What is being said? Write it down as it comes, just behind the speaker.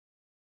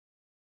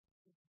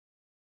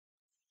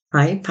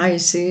Hi,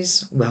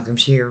 Pisces. Welcome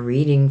to your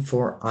reading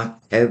for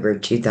October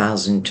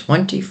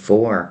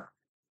 2024.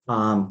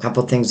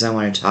 Couple things I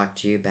want to talk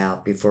to you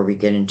about before we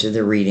get into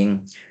the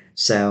reading.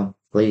 So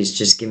please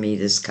just give me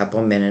this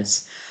couple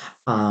minutes.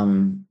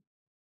 Um,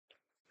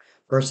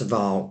 First of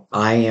all,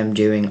 I am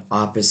doing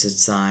opposite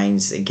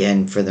signs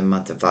again for the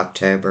month of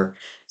October.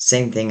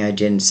 Same thing I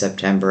did in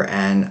September,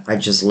 and I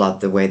just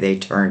love the way they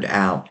turned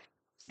out.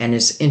 And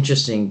it's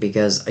interesting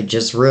because I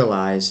just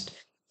realized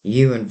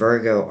you and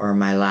Virgo are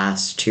my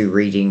last two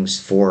readings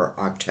for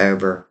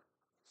October.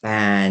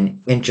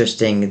 And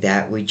interesting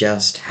that we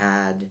just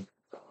had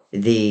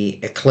the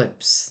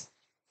eclipse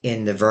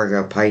in the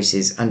Virgo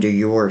Pisces under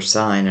your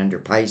sign, under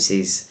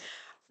Pisces.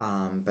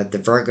 But the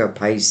Virgo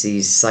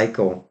Pisces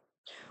cycle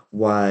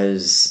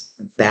was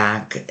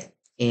back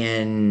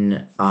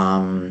in,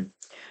 I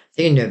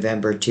think in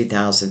November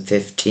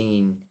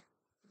 2015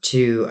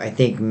 to I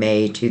think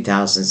May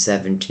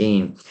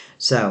 2017.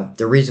 So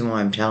the reason why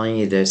I'm telling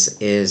you this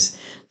is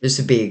this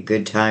would be a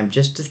good time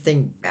just to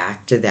think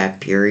back to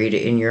that period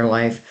in your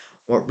life.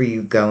 What were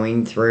you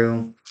going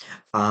through?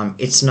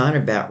 It's not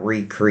about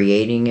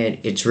recreating it.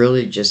 It's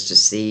really just to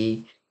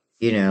see,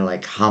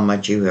 like how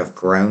much you have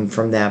grown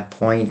from that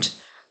point.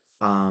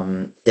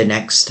 The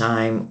next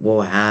time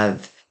we'll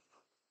have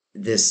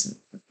this,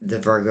 the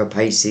Virgo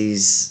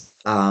Pisces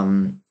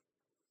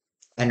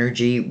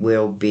energy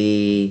will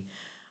be,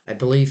 I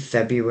believe,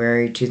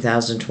 February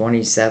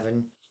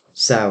 2027.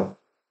 So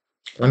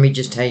let me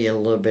just tell you a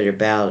little bit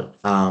about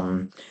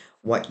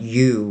what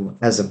you,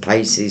 as a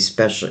Pisces,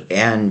 special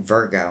and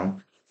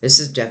Virgo, this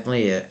is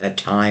definitely a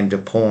time to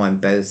pull on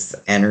both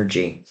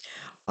energy.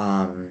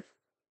 Um,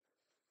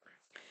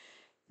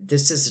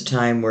 this is a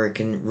time where it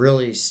can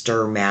really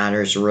stir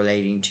matters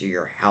relating to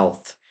your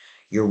health,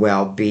 your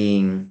well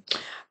being,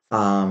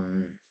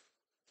 um,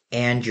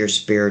 and your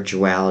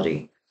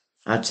spirituality.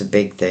 That's a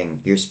big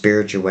thing, your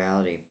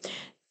spirituality.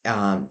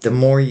 The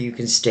more you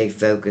can stay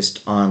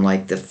focused on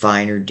like the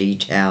finer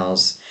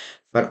details,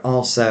 but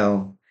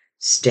also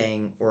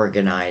staying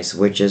organized,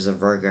 which is a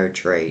Virgo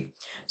trait.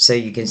 So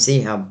you can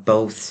see how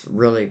both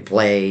really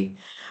play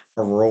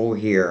a role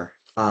here.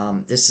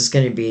 This is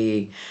going to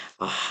be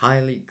a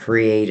highly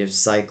creative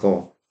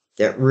cycle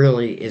that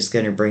really is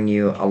going to bring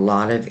you a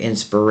lot of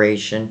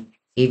inspiration,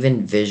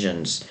 even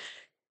visions.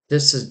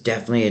 This is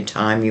definitely a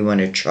time you want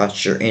to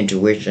trust your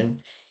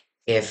intuition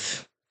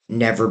if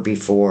never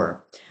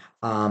before.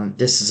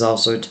 This is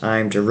also a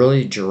time to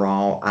really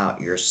draw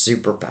out your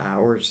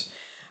superpowers,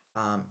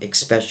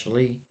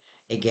 especially,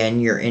 again,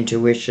 your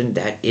intuition.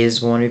 That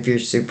is one of your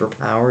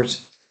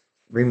superpowers.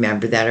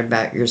 Remember that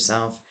about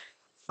yourself.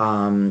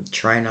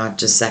 Try not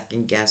to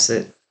second guess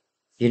it.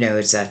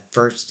 It's that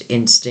first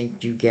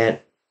instinct you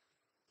get.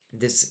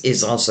 This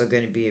is also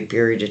going to be a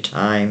period of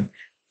time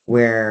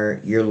where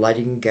you're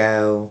letting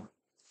go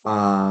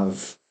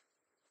of,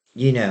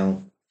 you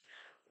know,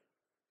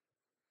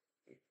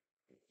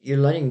 you're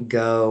letting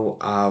go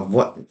of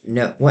what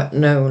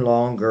no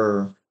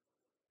longer,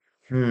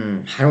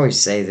 how do I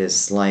say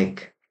this?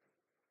 Like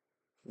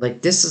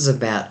this is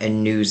about a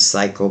new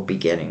cycle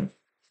beginning.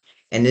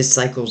 And this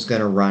cycle is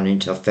going to run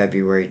until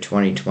February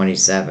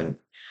 2027.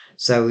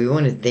 So we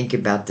want to think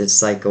about this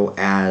cycle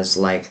as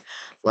like,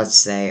 let's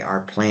say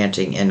our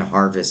planting and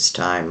harvest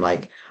time.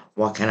 Like,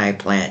 what can I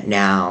plant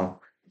now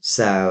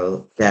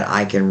so that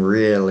I can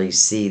really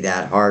see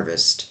that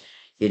harvest,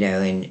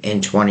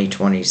 in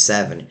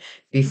 2027?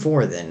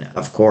 Before then,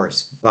 of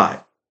course,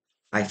 but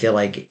I feel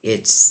like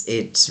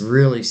it's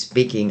really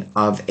speaking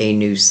of a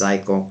new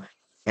cycle.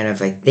 And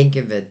if I think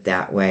of it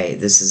that way,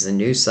 this is a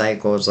new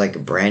cycle. It's like a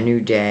brand new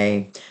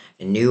day,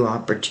 a new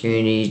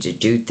opportunity to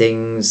do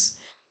things,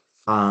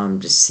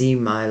 to see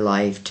my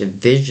life, to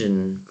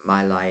vision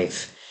my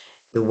life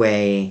the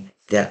way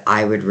that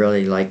I would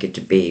really like it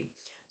to be.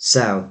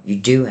 So you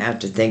do have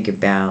to think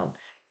about,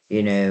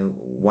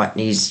 what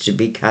needs to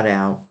be cut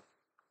out,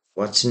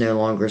 what's no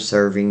longer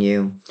serving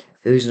you,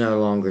 who's no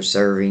longer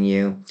serving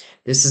you.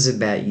 This is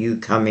about you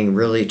coming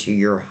really to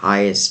your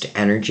highest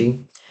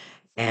energy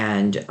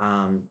and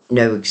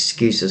no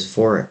excuses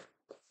for it.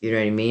 You know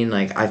what I mean?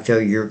 Like, I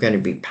feel you're going to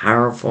be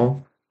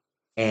powerful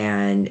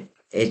and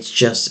it's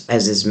just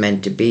as is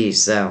meant to be.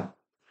 So,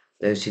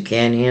 those who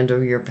can't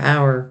handle your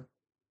power,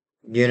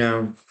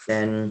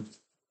 then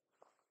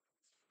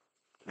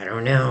I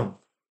don't know.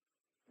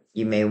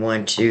 You may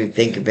want to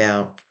think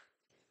about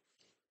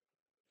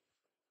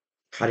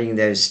cutting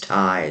those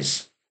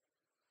ties.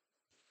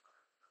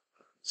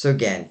 So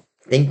again,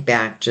 think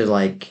back to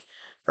like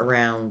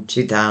around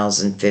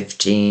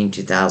 2015,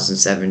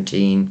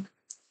 2017.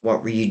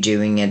 What were you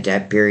doing at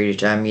that period of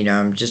time?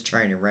 I'm just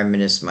trying to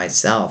reminisce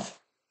myself.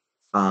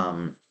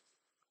 Um,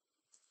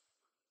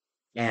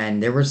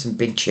 and there were some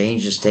big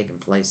changes taking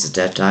place at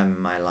that time in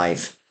my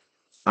life.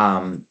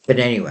 But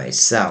anyway,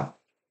 so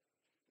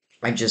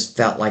I just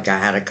felt like I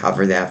had to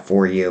cover that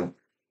for you.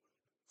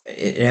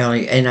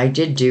 And I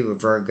did do a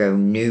Virgo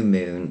new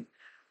moon,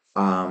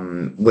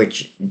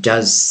 which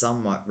does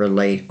somewhat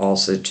relate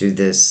also to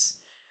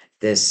this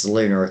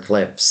lunar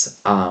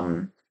eclipse.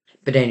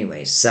 But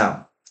anyway,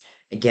 so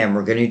Again,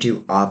 we're going to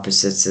do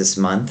opposites this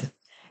month,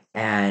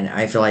 and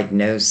I feel like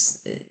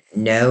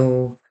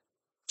no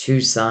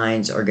two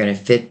signs are going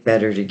to fit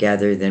better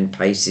together than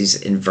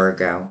Pisces and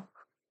Virgo.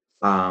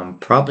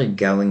 Probably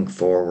going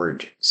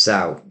forward.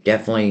 So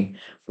definitely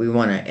we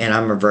want to, and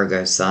I'm a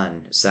Virgo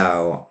sun,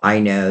 so I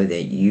know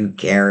that you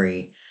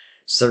carry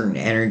certain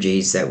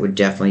energies that would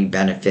definitely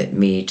benefit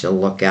me to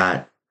look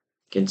at,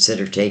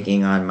 consider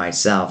taking on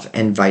myself,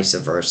 and vice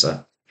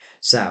versa.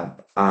 So,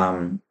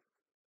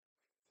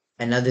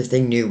 another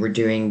thing new we're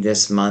doing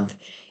this month,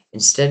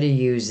 instead of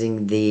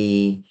using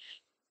the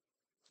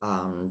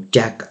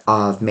deck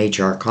of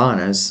major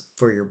arcanas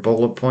for your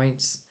bullet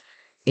points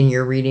in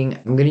your reading,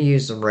 I'm going to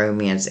use the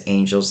romance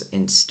angels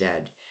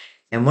instead.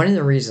 And one of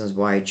the reasons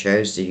why I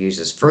chose to use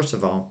this, first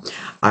of all,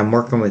 I'm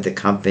working with a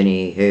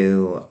company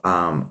who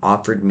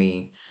offered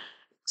me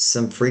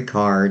some free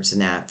cards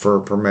and that for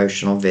a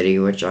promotional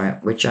video, which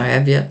I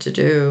have yet to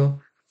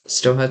do.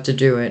 Still have to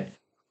do it.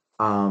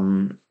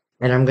 And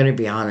I'm going to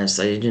be honest,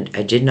 I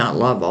did not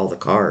love all the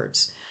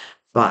cards,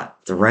 but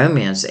the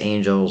Romance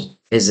Angels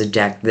is a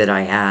deck that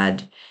I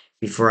had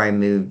before I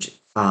moved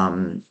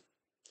in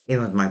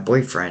with my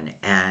boyfriend,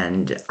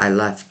 and I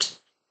left.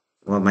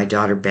 Well, my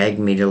daughter begged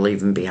me to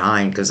leave him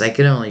behind because I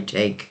could only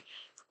take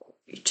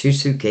 2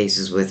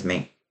 suitcases with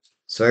me,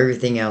 so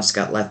everything else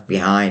got left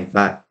behind.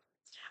 But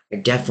I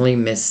definitely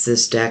missed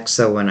this deck,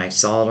 so when I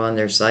saw it on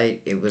their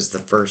site, it was the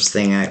first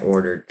thing I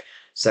ordered.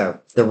 So,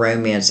 the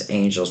Romance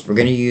Angels, we're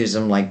going to use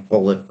them like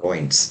bullet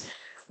points.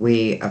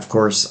 We, of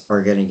course,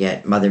 are going to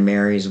get Mother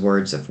Mary's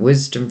words of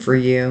wisdom for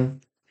you.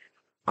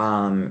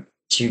 To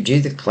do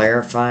the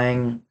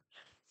clarifying,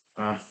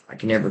 I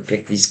can never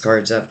pick these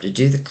cards up. To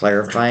do the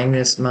clarifying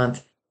this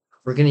month,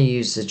 we're going to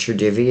use the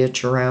Tridivia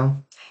Tarot.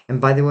 And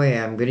by the way,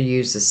 I'm going to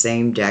use the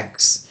same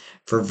decks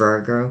for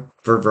Virgo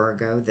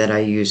that I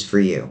use for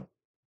you.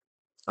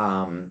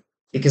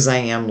 Because I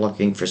am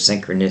looking for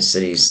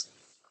synchronicities.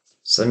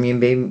 Some of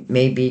you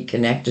may be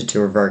connected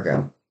to a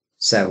Virgo.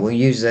 So we'll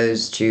use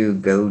those to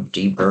go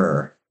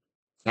deeper.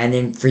 And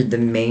then for the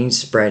main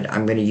spread,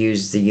 I'm going to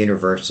use the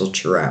Universal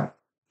Tarot.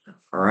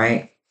 All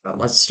right. But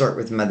let's start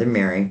with Mother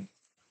Mary.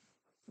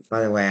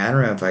 By the way, I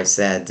don't know if I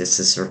said this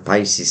is for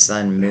Pisces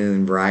Sun,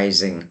 Moon,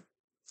 Rising.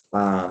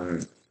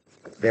 Um,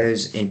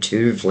 those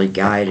intuitively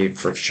guided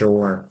for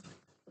sure.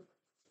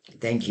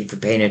 Thank you for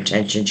paying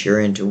attention to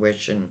your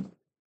intuition.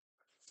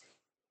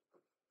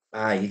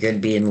 You're going to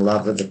be in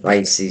love with the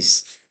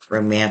Pisces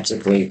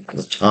romantically,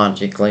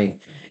 platonically,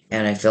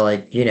 and I feel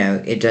like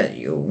it does.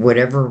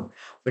 Whatever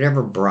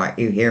brought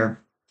you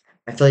here,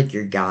 I feel like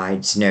your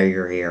guides know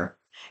you're here,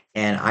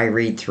 and I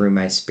read through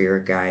my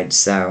spirit guides,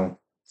 so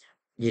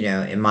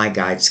and my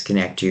guides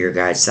connect to your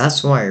guides.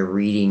 That's why a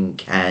reading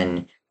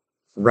can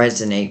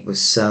resonate with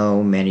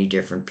so many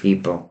different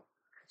people,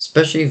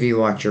 especially if you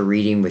watch a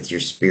reading with your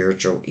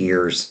spiritual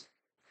ears.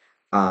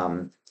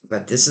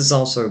 But this is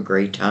also a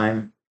great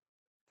time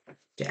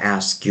to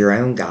ask your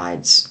own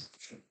guides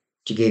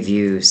to give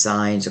you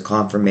signs of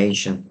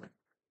confirmation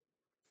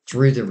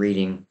through the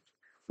reading,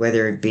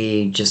 whether it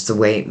be just the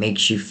way it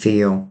makes you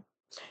feel,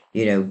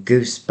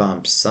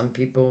 goosebumps. Some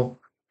people,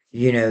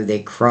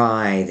 they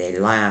cry, they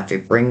laugh,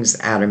 it brings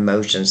out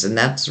emotions, and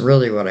that's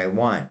really what I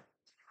want.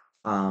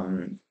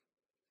 Um,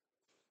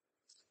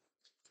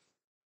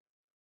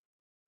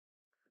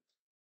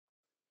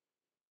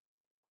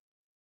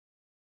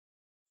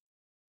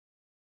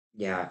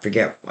 yeah,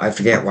 I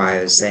forget why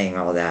I was saying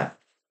all that.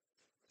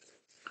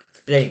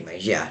 But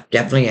anyways, yeah,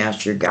 definitely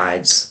ask your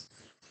guides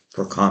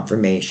for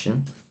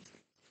confirmation.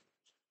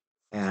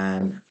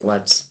 And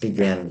let's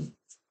begin.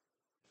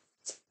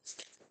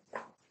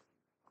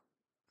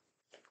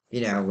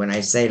 When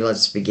I say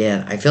let's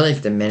begin, I feel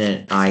like the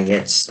minute I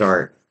hit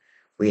start,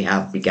 we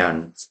have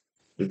begun.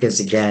 Because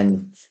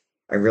again,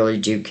 I really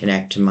do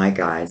connect to my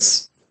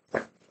guides.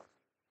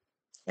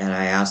 And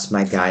I ask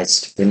my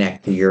guides to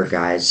connect to your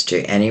guides,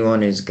 to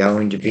anyone who's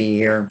going to be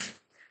here,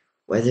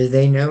 whether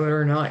they know it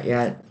or not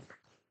yet.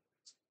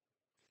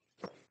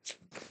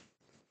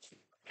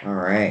 All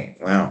right,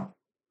 well,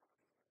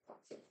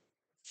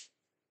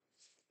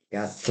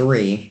 got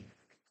 3.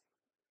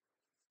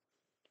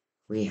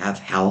 We have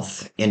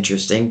health,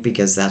 interesting,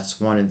 because that's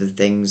one of the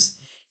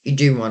things you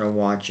do want to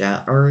watch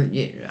out, or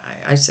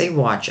I say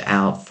watch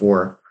out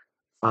for.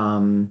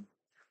 Um,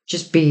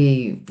 just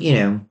be,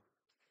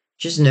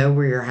 just know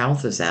where your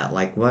health is at.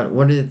 Like, what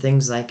are the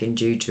things I can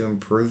do to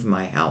improve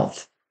my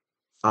health?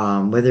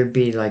 Whether it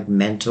be like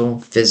mental,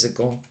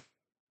 physical.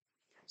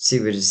 See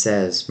what it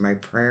says. My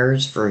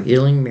prayers for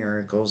healing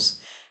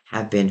miracles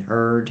have been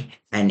heard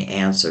and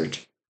answered.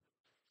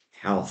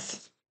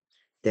 Health.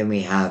 Then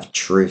we have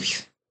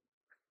truth.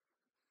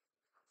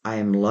 I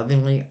am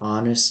lovingly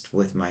honest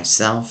with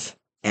myself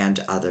and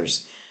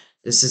others.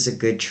 This is a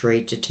good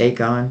trait to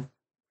take on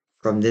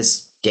from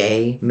this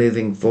day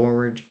moving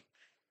forward.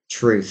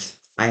 Truth.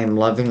 I am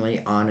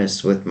lovingly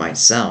honest with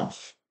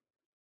myself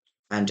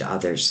and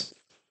others.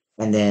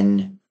 And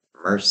then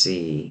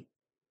mercy.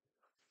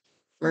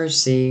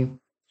 Mercy.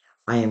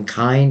 I am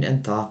kind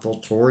and thoughtful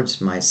towards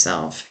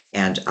myself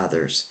and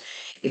others.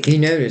 If you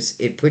notice,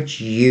 it puts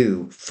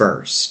you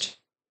first.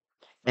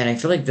 And I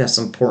feel like that's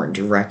important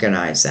to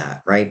recognize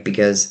that, right?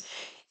 Because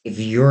if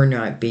you're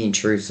not being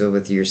truthful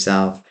with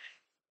yourself,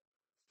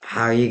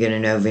 how are you going to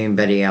know if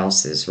anybody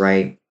else is,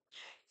 right?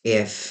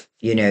 If,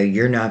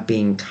 you're not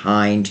being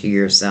kind to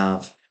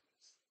yourself,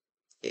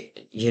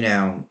 you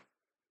know,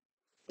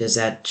 does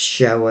that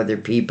show other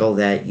people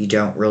that you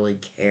don't really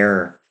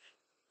care?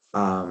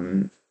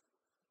 Um,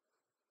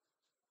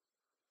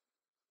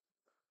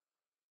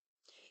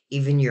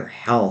 Even your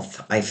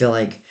health,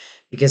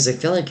 because I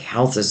feel like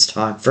health is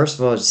talk. First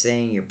of all, it's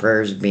saying your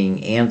prayers are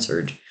being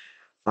answered.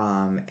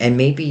 And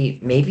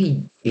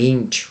maybe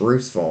being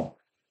truthful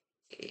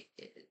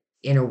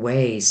in a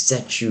way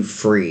sets you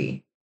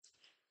free.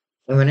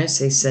 And when I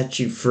say set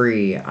you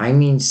free, I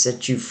mean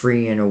set you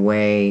free in a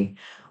way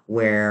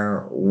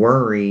where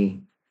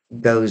worry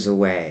goes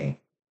away,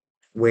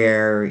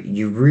 where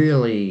you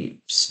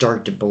really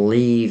start to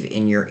believe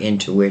in your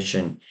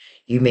intuition.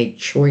 You make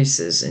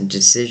choices and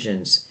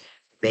decisions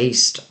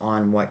based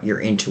on what your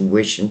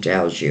intuition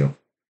tells you,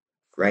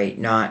 right?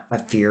 Not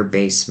a fear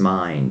based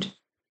mind.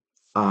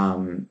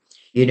 Um,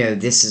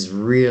 this is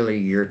really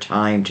your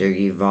time to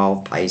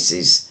evolve,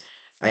 Pisces.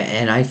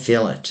 And I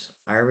feel it.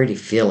 I already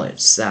feel it.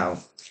 So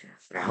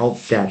I hope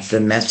that the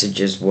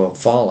messages will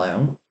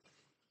follow.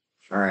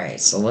 All right,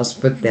 so let's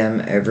put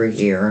them over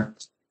here,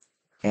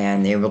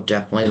 and they will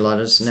definitely let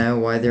us know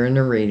why they're in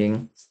the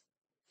reading.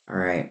 All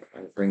right,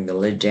 I'll bring the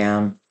lid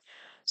down.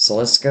 So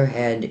let's go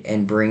ahead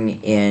and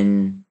bring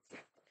in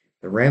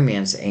the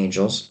romance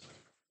angels.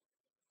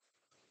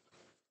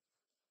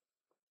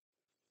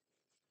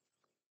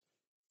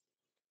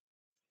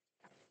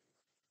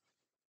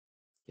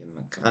 Give them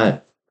a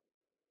cut.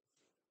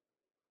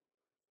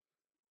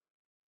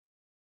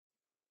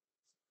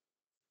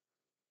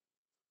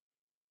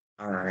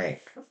 All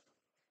right.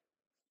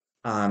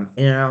 And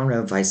I don't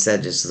know if I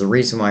said this, the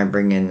reason why I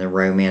bring in the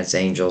romance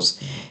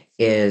angels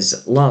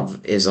is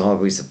love is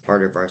always a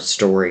part of our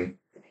story.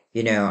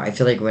 I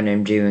feel like when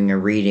I'm doing a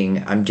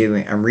reading, I'm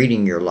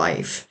reading your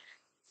life,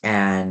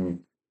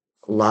 and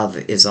love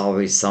is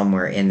always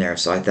somewhere in there.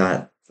 So I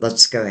thought,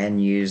 let's go ahead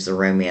and use the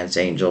romance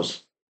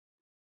angels,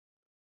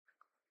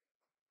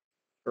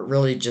 but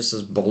really just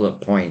as bullet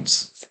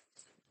points.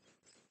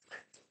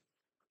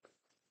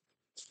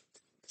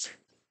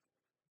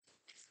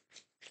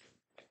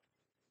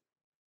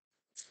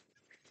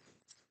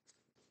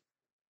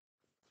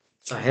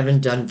 I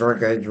haven't done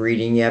Virgo's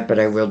reading yet, but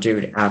I will do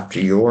it after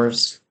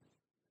yours.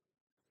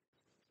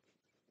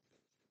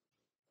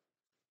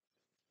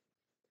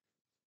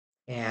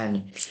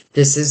 And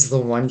this is the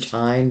one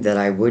time that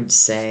I would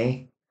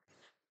say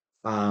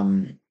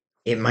um,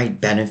 it might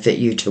benefit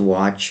you to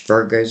watch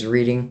Virgo's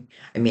reading.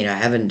 I mean, I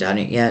haven't done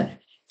it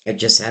yet. I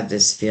just have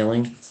this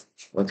feeling.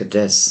 Look at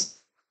this.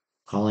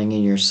 Calling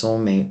in your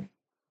soulmate.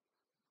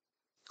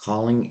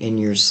 Calling in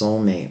your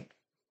soulmate.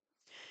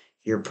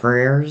 Your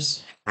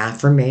prayers,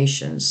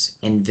 affirmations,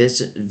 and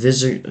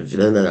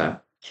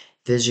visualization.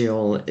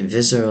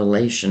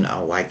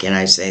 Oh, why can't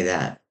I say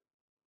that?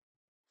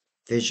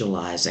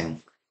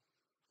 Visualizing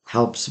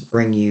helps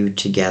bring you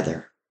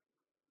together.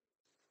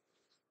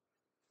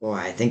 Boy,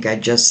 I think I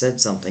just said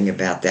something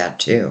about that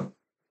too.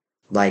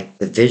 Like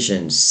the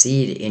vision,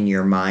 seed in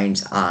your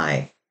mind's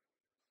eye.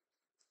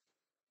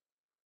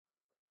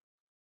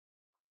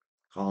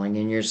 Calling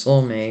in your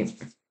soulmate.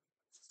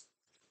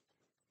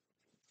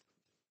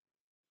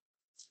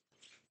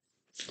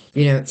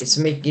 It's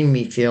making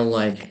me feel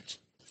like,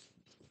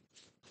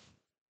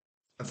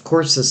 of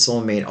course, the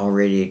soulmate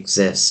already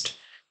exists,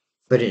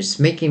 but it's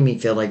making me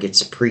feel like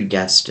it's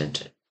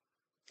predestined.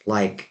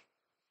 Like,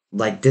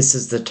 like this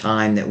is the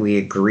time that we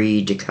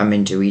agreed to come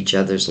into each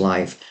other's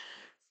life,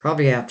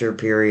 probably after a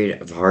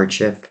period of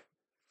hardship.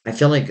 I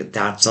feel like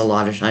that's a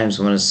lot of times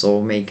when a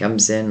soulmate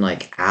comes in,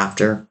 like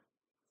after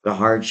the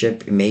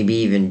hardship, maybe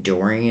even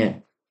during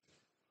it.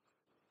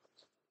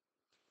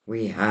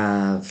 We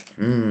have,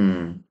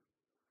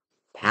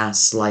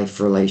 past life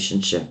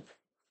relationship.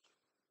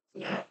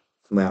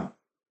 Well,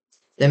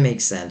 that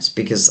makes sense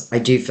because I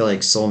do feel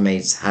like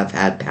soulmates have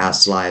had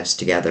past lives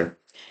together.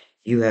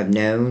 You have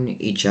known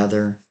each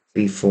other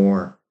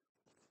before.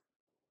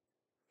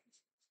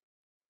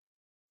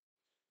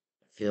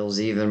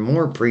 Feels even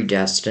more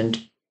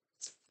predestined.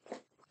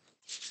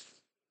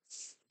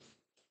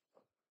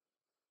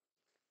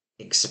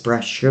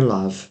 Express your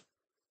love.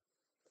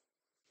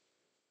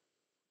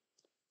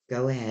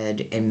 Go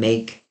ahead and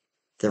make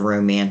the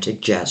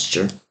romantic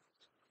gesture.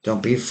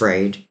 Don't be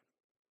afraid.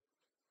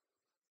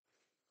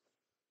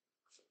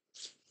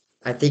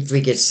 I think we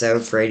get so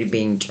afraid of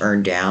being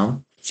turned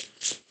down.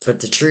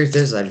 But the truth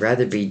is, I'd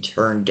rather be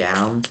turned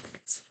down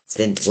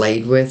than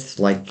played with.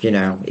 Like,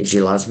 if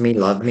you love me,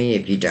 love me.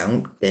 If you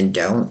don't, then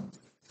don't.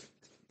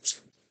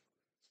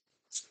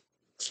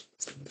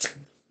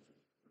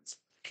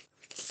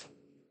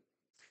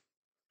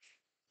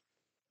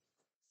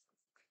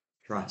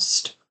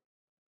 Trust.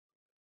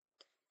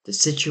 The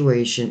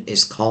situation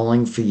is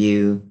calling for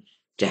you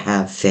to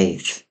have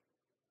faith.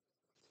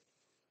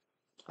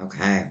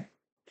 Okay.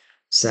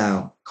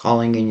 So,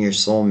 calling in your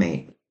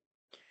soulmate.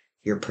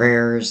 Your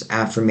prayers,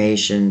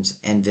 affirmations,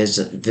 and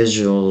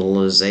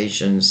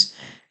visualizations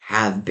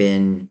have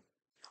been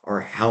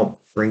or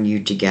help bring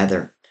you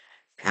together.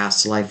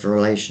 Past life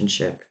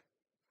relationship.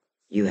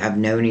 You have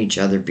known each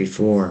other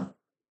before.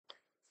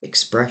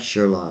 Express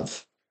your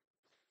love.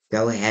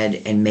 Go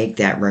ahead and make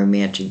that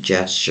romantic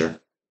gesture.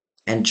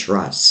 And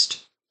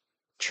trust.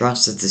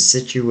 Trust that the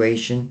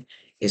situation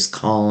is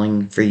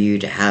calling for you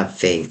to have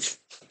faith.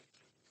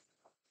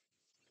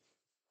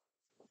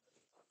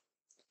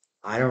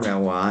 I don't know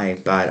why,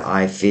 but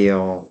I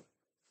feel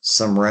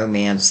some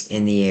romance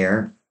in the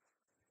air.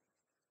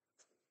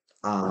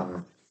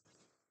 Um,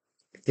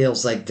 it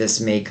feels like this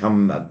may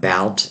come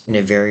about in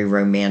a very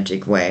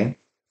romantic way.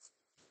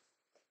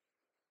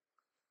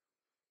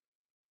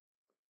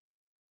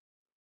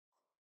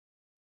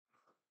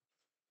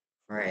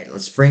 All right,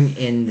 let's bring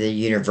in the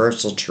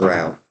Universal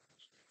Tarot,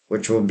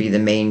 which will be the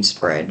main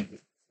spread,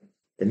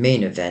 the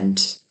main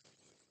event.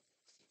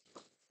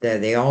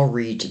 They all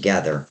read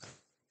together.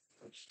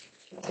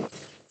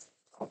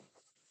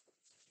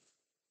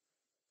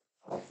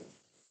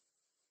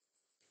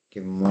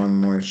 Give them one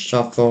more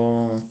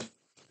shuffle.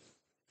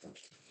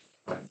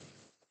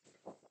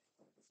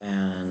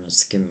 And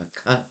let's give them a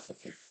cut.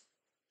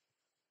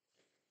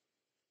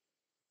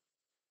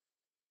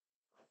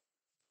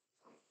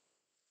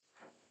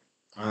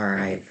 All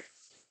right.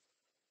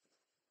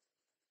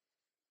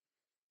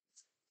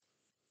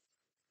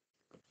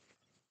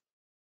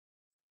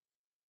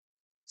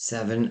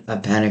 Seven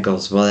of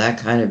Pentacles. Well, that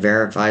kind of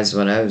verifies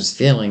what I was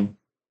feeling.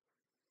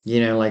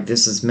 Like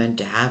this is meant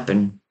to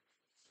happen.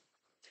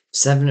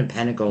 Seven of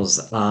Pentacles.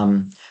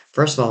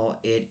 First of all,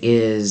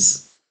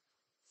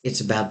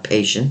 it's about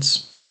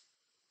patience.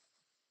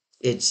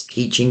 It's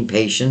teaching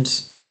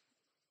patience,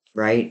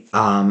 right?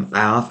 I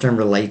often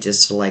relate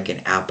this to like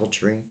an apple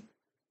tree.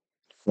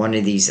 One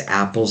of these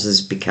apples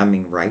is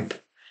becoming ripe,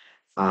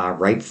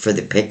 ripe for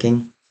the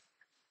picking.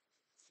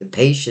 The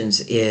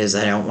patience is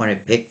I don't want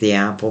to pick the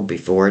apple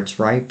before it's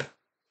ripe.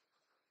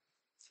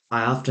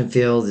 I often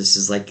feel this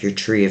is like your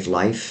tree of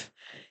life.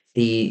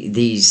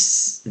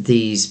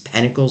 These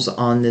pentacles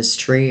on this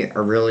tree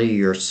are really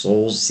your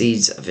soul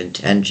seeds of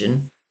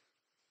intention.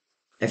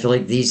 I feel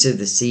like these are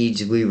the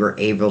seeds we were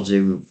able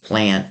to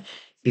plant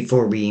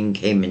before we even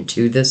came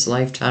into this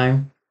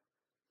lifetime.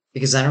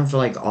 Because I don't feel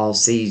like all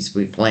seeds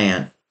we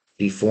plant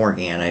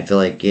beforehand. I feel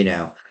like,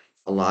 a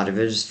lot of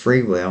it is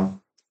free will.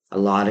 A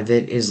lot of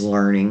it is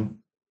learning.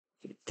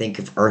 Think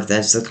of Earth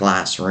as the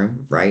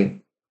classroom, right?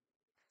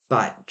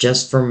 But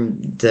just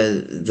from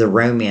the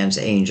romance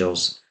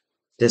angels,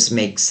 this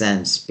makes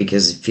sense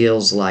because it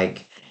feels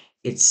like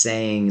it's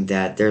saying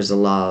that there's a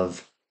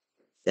love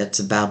that's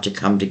about to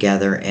come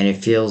together and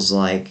it feels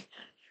like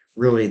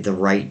really the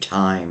right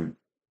time.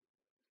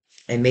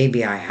 And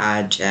maybe I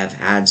had to have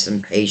had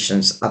some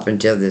patience up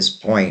until this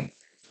point.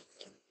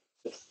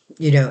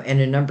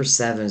 And in number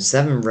seven,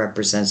 seven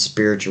represents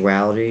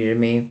spirituality to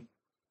me.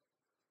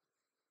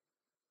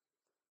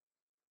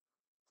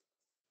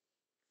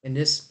 In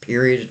this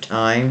period of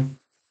time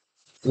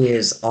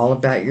is all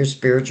about your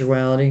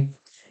spirituality,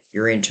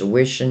 your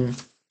intuition,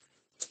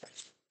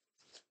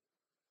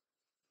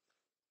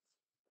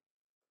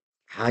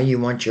 how you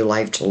want your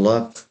life to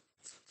look.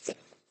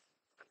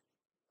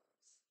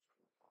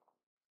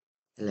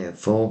 Hello,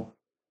 Fool.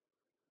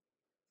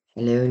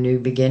 Hello, new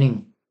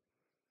beginning.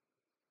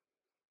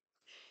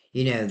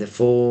 The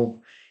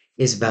Fool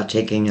is about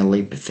taking a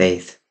leap of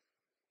faith.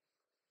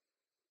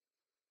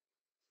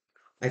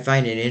 I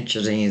find it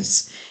interesting.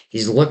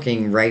 He's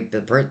looking right,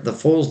 the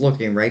Fool's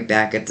looking right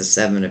back at the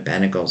Seven of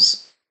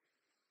Pentacles.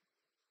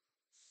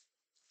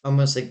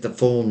 Almost like the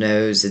Fool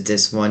knows that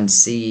this one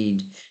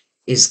seed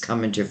is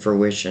coming to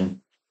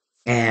fruition,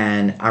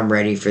 and I'm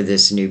ready for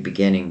this new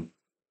beginning.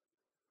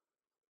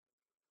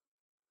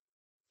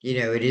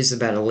 It is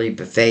about a leap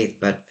of faith,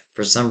 but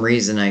for some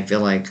reason I feel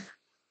like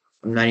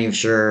I'm not even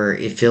sure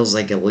it feels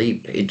like a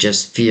leap. It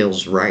just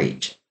feels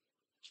right.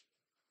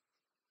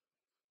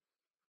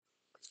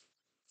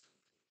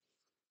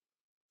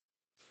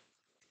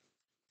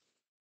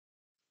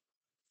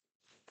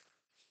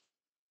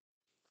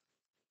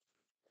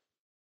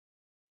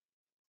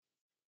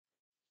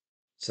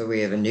 So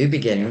we have a new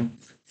beginning,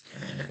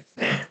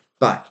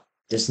 but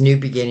this new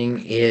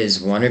beginning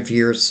is one of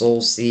your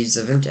soul seeds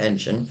of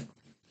intention.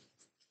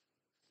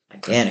 I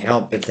can't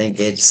help but think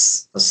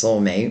it's a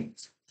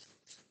soulmate.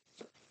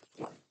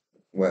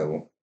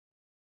 Whoa.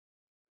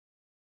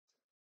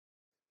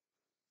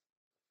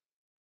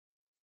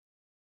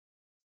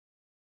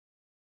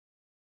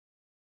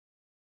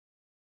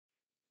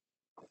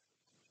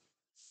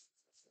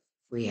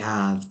 We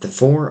have the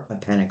Four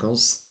of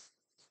Pentacles.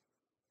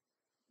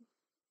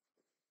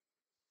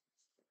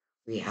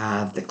 We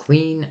have the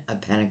Queen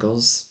of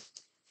Pentacles,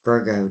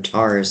 Virgo,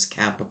 Taurus,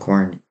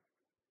 Capricorn.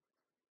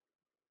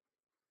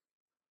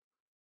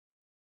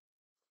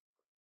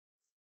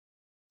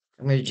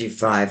 I'm going to do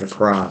five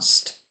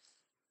across.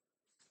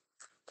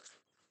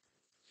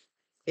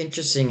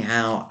 Interesting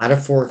how out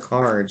of four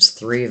cards,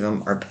 three of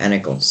them are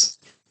pentacles.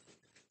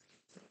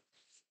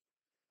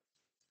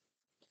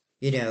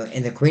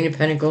 And the Queen of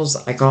Pentacles,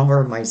 I call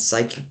her my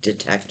psychic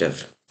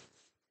detective.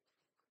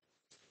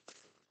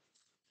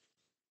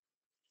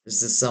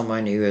 This is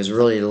someone who has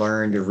really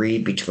learned to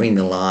read between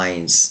the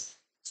lines.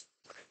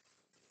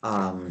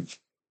 Um,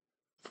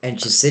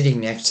 and she's sitting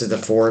next to the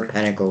Four of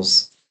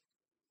Pentacles.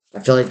 I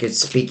feel like it's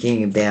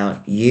speaking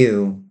about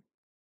you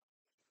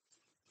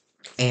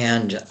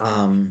and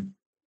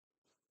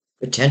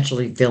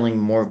potentially feeling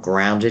more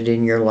grounded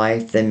in your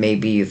life than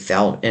maybe you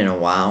felt in a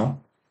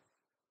while.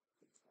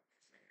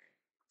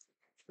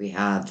 We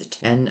have the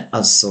Ten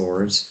of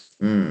Swords.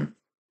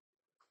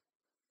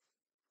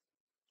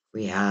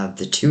 We have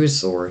the Two of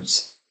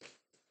Swords.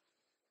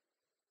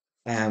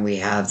 And we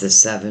have the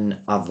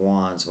Seven of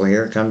Wands. Well,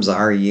 here comes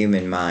our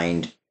human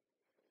mind.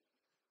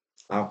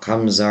 Out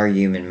comes our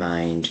human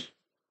mind.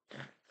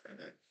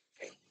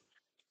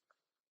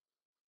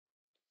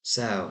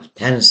 So,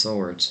 Ten of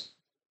Swords.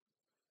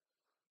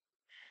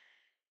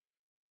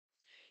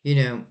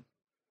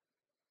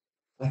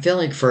 I feel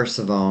like, first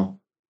of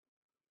all,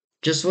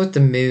 just what the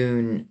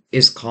moon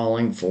is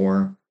calling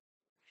for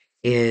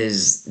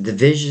is the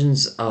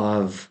visions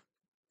of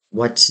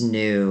what's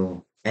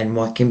new and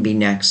what can be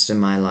next in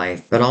my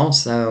life, but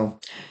also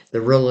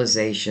the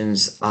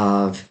realizations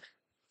of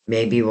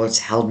maybe what's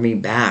held me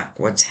back,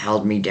 what's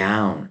held me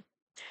down.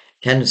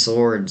 Ten of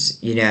Swords,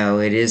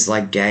 it is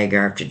like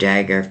dagger after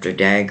dagger after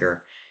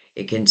dagger.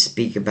 It can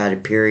speak about a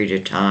period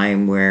of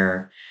time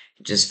where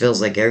it just feels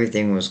like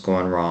everything was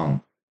going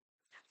wrong.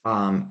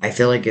 I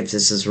feel like if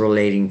this is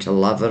relating to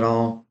love at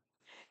all,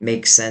 it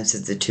makes sense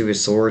that the Two of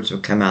Swords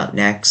would come out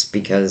next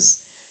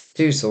because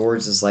Two of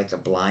Swords is like a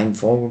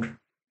blindfold.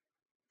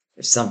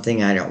 There's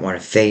something I don't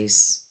want to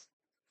face.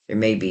 There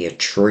may be a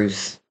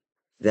truth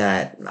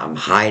that I'm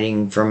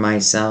hiding from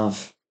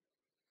myself.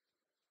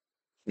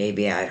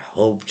 Maybe I'd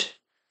hoped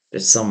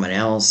that someone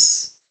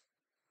else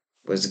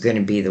was going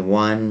to be the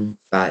one,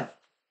 but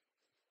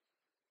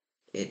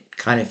it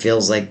kind of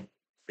feels like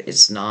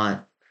it's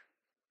not.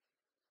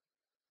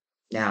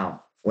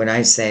 Now, when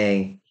I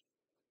say,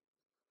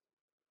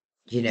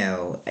 in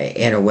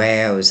a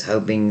way, I was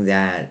hoping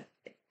that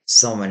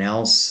someone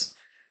else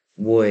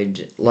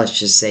would, let's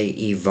just say,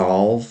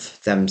 evolve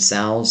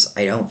themselves.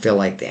 I don't feel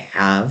like they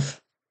have.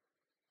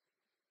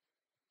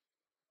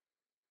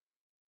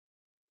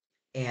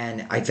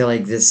 And I feel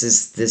like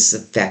this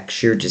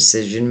affects your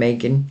decision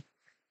making,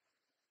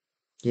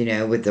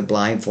 with the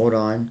blindfold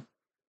on.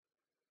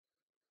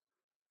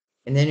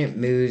 And then it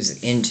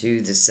moves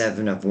into the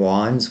Seven of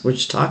Wands,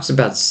 which talks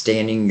about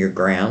standing your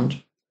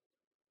ground.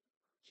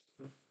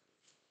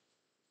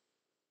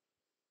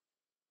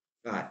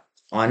 But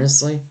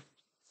honestly,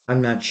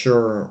 I'm not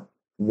sure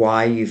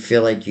why you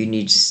feel like you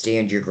need to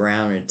stand your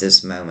ground at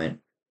this moment.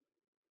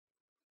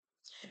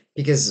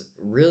 Because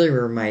really,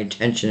 where my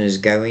attention is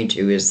going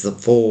to is the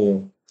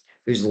Fool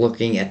who's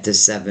looking at the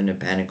Seven of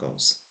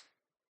Pentacles.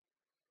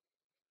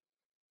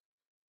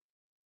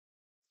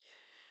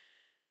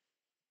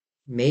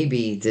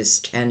 Maybe this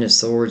Ten of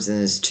Swords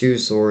and this Two of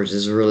Swords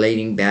is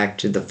relating back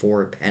to the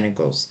Four of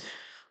Pentacles.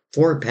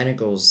 Four of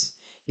Pentacles,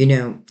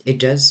 it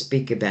does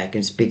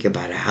can speak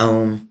about a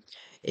home.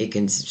 It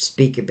can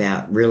speak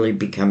about really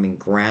becoming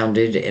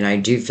grounded, and I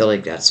do feel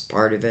like that's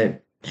part of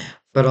it.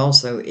 But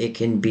also, it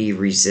can be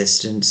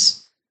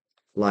resistance,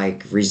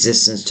 like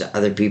resistance to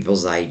other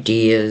people's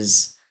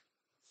ideas,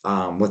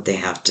 what they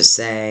have to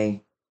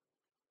say.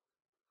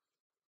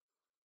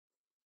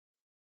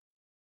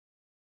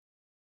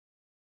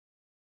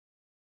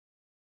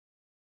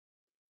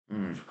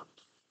 Mm.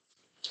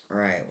 All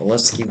right, well,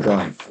 let's keep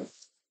going.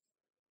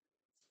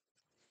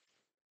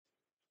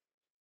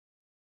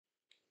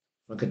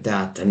 Look at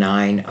that, the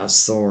Nine of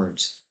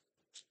Swords.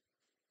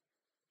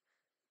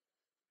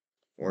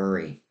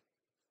 Worry.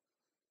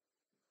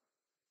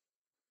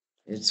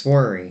 It's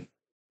worry.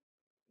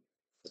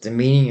 But the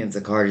meaning of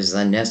the card is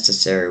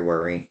unnecessary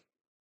worry.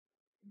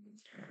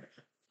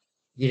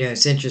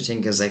 It's interesting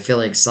because I feel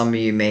like some of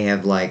you may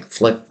have like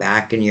flipped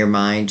back in your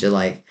mind to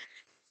like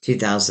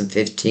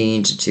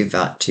 2015 to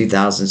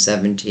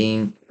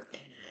 2017.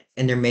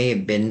 And there may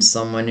have been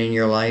someone in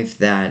your life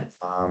that,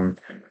 I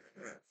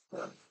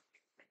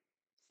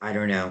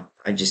don't know,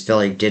 I just feel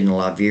like didn't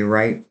love you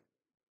right.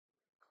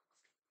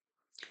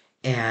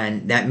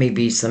 And that may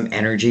be some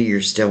energy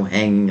you're still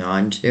hanging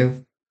on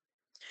to.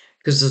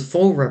 Because the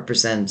Fool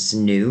represents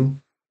new,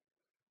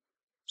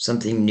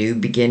 something new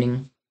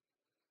beginning.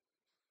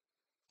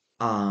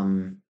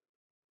 Um,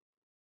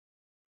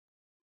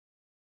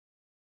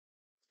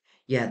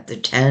 Yet the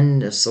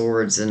Ten of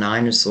Swords, the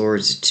Nine of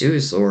Swords, the Two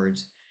of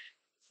Swords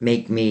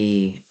make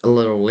me a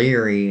little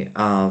leery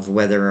of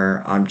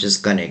whether I'm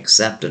just going to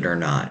accept it or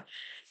not.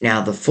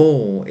 Now, the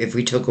Fool, if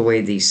we took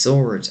away these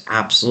swords,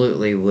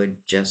 absolutely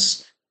would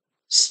just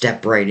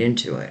step right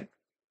into it.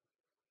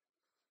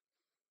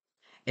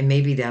 And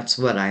maybe that's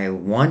what I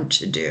want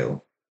to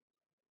do.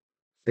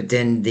 But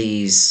then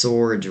these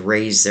swords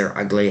raise their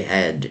ugly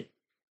head.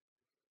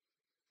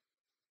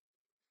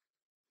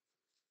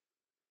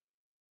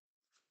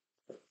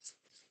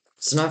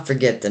 Let's not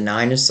forget the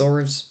Nine of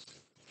Swords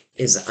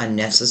is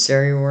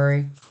unnecessary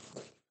worry.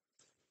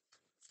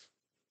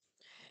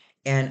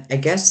 And I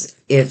guess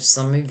if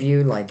some of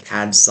you like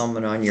had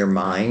someone on your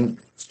mind,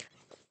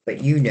 but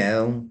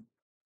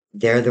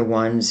they're the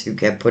ones who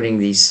kept putting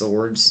these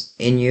swords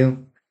in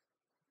you,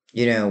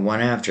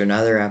 one after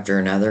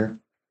another.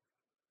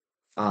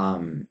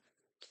 Um,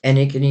 and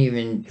it can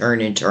even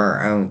turn into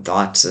our own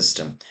thought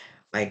system.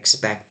 I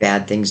expect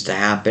bad things to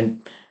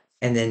happen,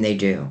 and then they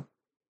do.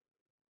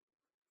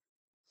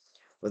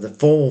 Well, the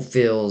fool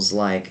feels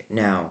like,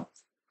 no,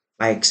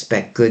 I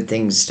expect good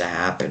things to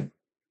happen,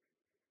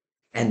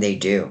 and they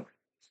do.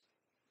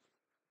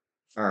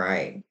 All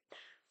right.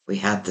 We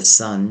have the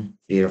sun,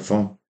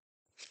 beautiful,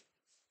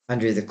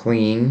 under the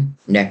queen,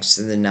 next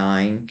to the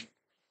nine,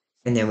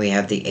 and then we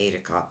have the eight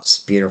of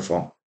cups,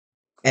 beautiful.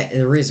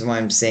 And the reason why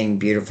I'm saying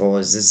beautiful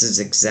is this is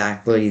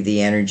exactly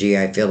the energy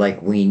I feel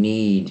like we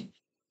need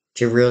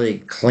to really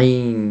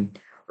clean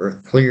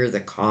or clear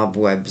the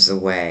cobwebs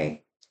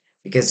away.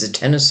 Because the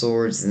Ten of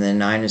Swords and the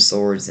Nine of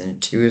Swords and the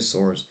Two of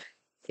Swords,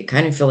 they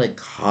kind of feel like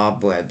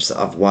cobwebs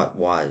of what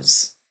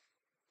was.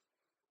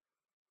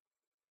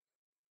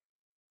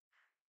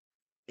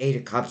 Eight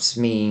of Cups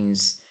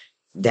means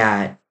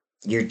that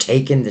you're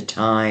taking the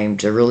time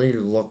to really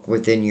look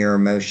within your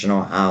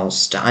emotional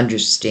house to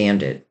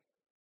understand it.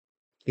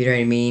 You know what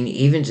I mean?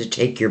 Even to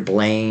take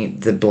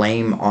the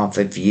blame off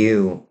of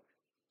you.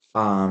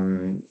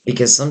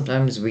 Because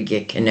sometimes we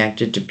get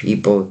connected to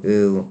people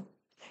who,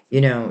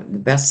 the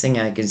best thing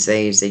I can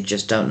say is they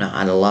just don't know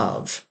how to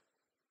love.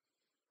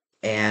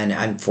 And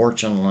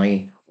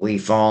unfortunately, we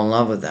fall in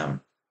love with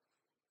them.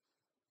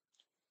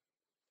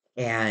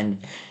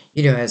 And,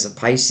 as a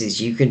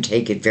Pisces, you can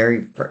take it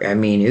I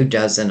mean, who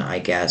doesn't, I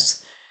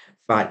guess?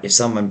 But if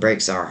someone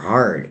breaks our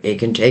heart, it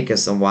can take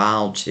us a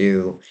while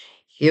to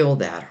heal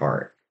that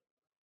heart.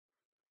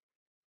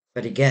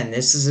 But again,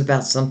 this is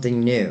about something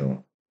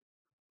new.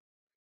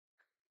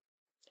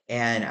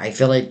 And I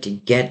feel like to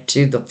get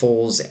to the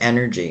Fool's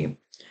energy,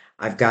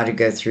 I've got to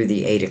go through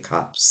the Eight of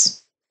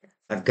Cups.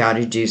 I've got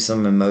to do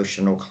some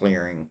emotional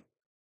clearing.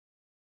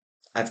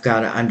 I've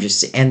got to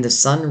understand. And the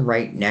sun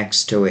right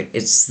next to it,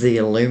 it's the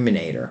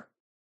illuminator.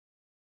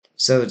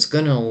 So it's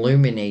going to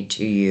illuminate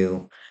to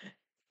you,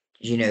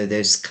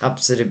 those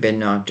cups that have been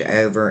knocked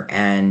over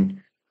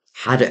and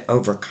how to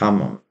overcome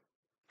them,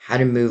 how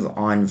to move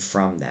on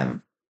from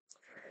them.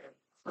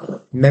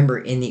 Remember,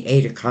 in the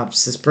Eight of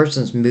Cups, this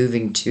person's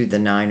moving to the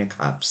Nine of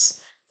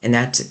Cups, and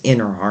that's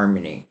inner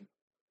harmony.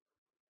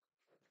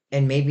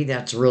 And maybe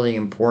that's really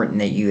important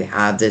that you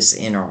have this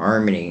inner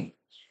harmony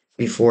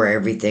before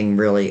everything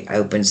really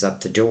opens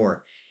up the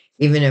door.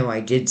 Even though I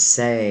did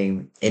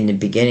say in the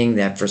beginning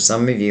that for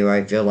some of you,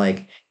 I feel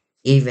like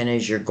even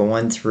as you're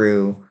going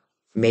through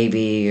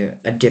maybe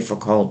a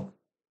difficult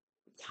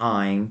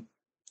time,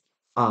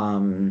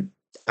 um,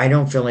 I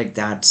don't feel like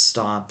that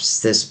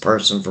stops this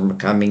person from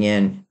coming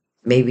in.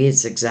 Maybe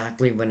it's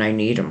exactly when I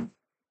need them.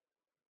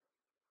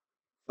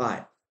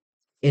 But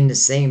in the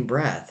same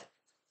breath,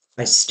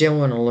 I still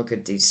want to look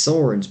at these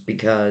swords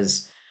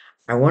because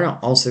I want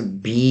to also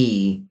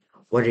be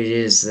what it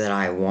is that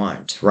I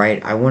want,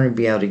 right? I want to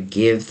be able to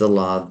give the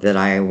love that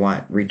I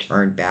want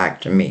returned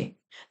back to me.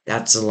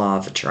 That's the law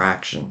of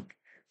attraction,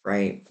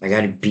 right? I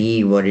got to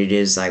be what it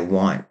is I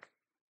want.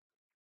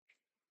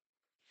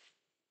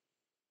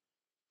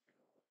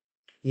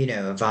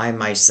 If I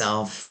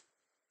myself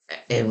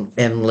am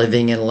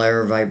living in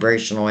lower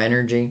vibrational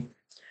energy,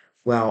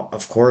 well,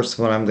 of course,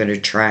 what I'm going to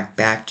attract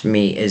back to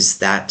me is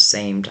that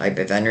same type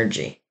of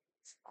energy.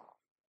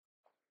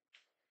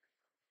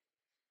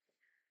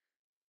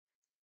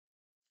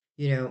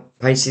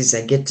 Pisces,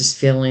 I get this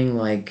feeling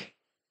like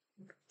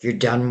you're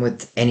done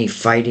with any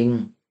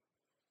fighting.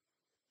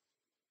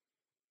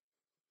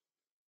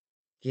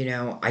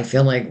 I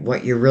feel like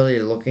what you're really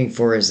looking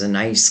for is a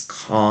nice,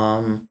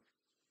 calm,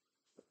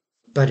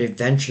 but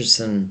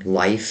adventuresome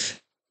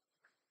life,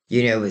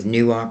 with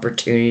new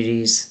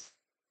opportunities.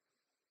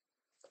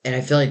 And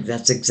I feel like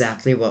that's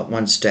exactly what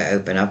wants to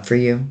open up for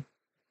you.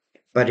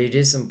 But it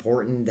is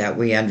important that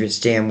we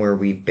understand where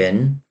we've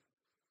been.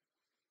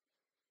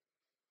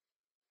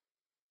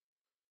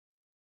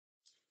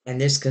 And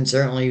this can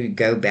certainly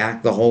go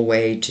back the whole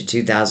way to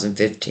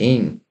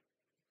 2015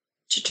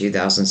 to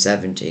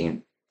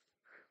 2017,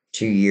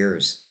 2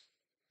 years.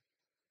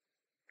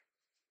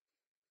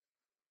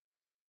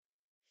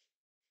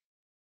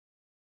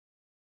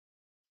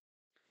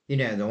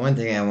 The one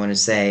thing I want to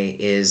say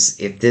is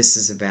if this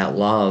is about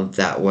love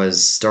that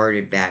was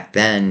started back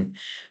then,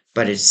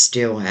 but it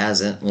still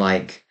hasn't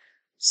like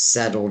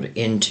settled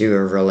into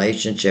a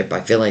relationship,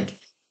 I feel like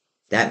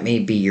that may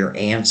be your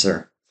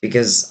answer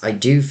because I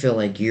do feel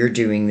like you're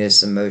doing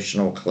this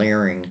emotional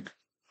clearing,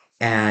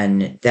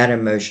 and that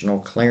emotional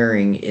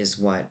clearing is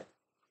what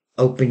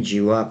opens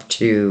you up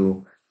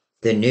to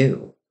the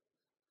new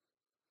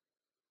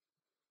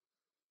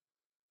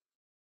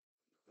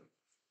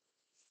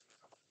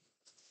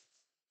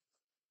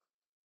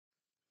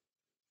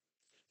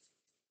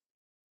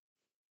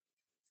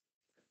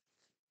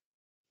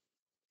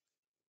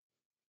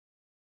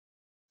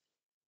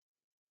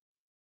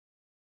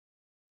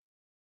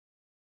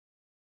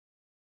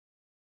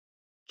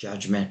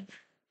judgment.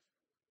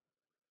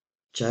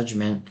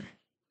 Judgment.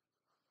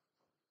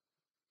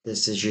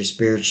 This is your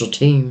spiritual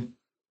team,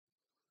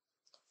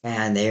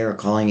 and they are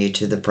calling you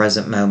to the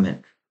present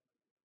moment.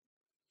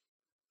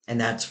 And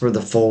that's where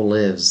the fool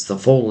lives. The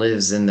fool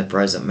lives in the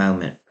present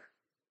moment.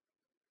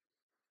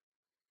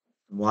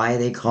 Why are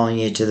they calling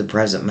you to the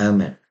present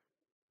moment?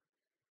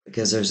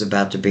 Because there's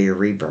about to be a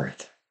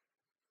rebirth.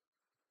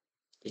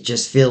 It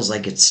just feels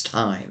like it's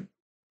time.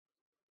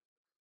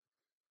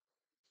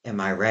 Am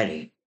I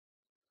ready?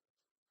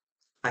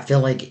 I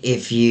feel like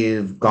if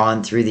you've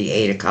gone through the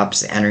Eight of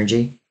Cups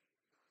energy,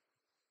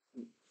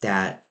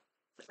 that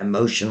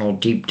emotional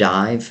deep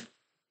dive,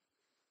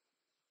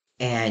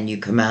 and you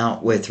come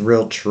out with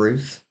real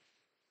truth,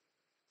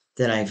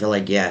 then I feel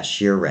like, yes,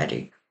 you're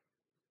ready.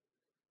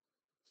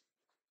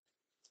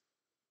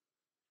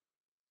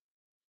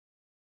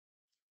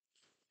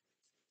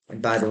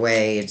 And by the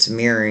way, it's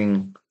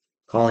mirroring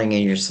calling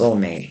in your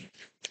soulmate.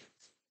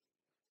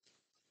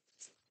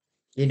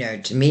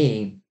 To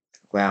me,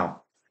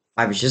 well,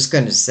 I was just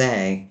going to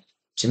say,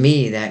 to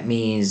me, that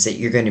means that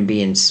you're going to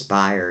be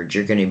inspired,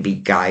 you're going to be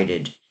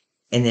guided.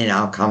 And then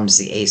out comes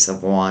the Ace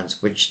of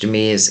Wands, which to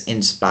me is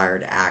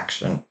inspired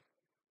action.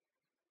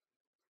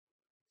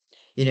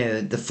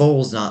 The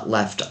fool's not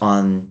left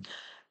on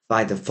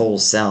by the full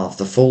self.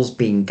 The fool's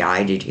being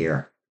guided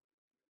here.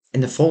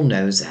 And the fool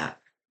knows that.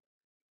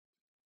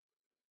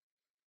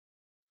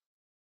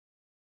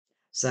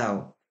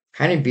 So,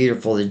 kind of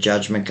beautiful the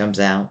judgment comes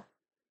out,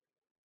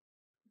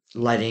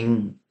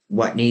 letting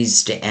what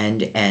needs to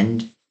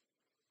end,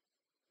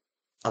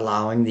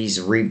 allowing these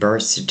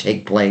rebirths to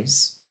take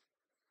place,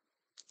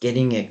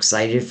 getting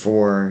excited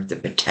for the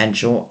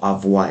potential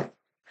of what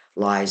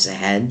lies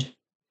ahead.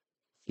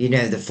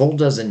 The fool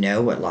doesn't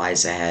know what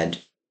lies ahead,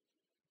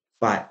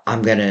 but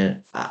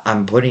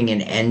I'm putting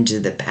an end to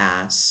the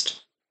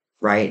past,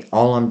 right?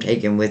 All I'm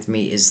taking with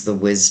me is the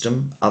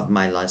wisdom of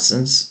my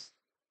lessons,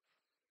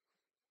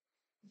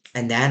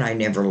 and that I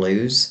never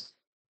lose.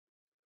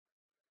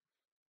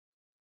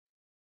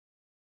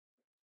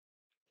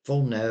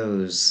 Fool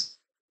knows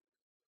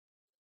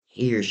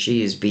he or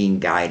she is being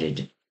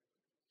guided.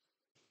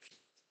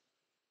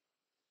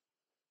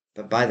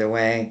 But by the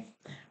way,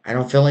 I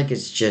don't feel like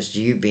it's just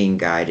you being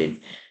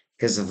guided.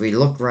 Because if we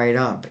look right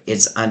up,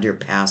 it's under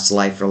past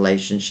life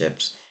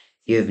relationships.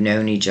 You have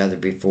known each other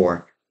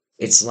before.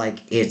 It's like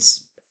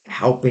it's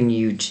helping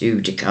you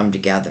two to come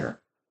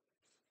together.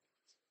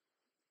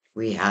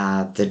 We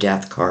have the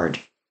death card.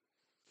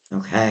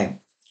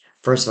 Okay.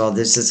 First of all,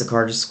 this is a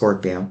card of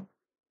Scorpio.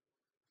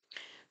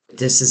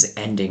 This is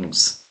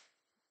endings.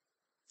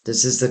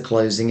 This is the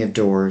closing of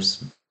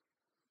doors.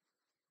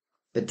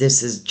 But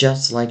this is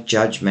just like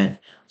judgment,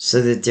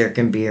 so that there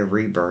can be a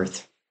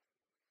rebirth.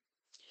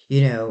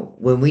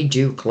 When we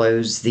do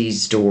close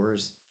these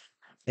doors,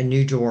 a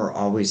new door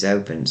always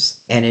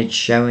opens, and it's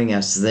showing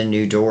us the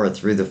new door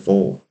through the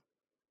fool.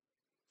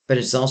 But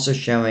it's also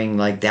showing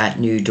like that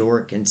new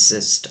door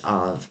consists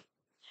of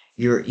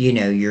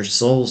your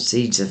soul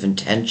seeds of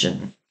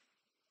intention,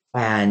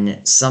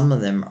 and some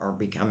of them are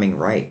becoming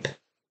ripe.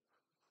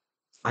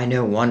 I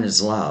know one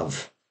is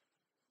love,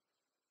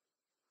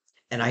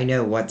 and I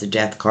know what the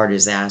death card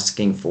is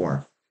asking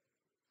for.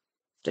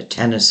 The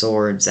Ten of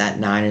Swords, that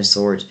Nine of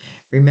Swords.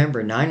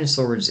 Remember, Nine of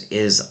Swords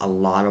is a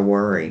lot of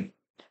worry,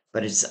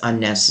 but it's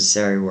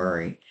unnecessary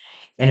worry.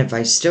 And if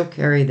I still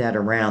carry that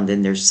around,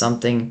 then there's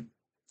something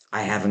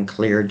I haven't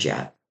cleared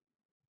yet.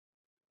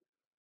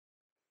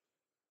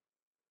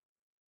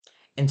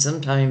 And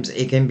sometimes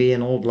it can be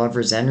an old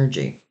lover's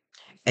energy.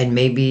 And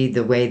maybe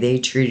the way they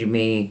treated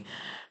me,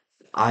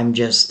 I'm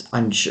just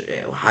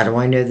unsure. How do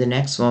I know the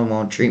next one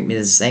won't treat me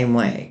the same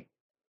way?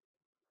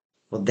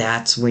 Well,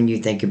 that's when you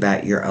think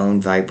about your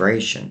own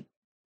vibration,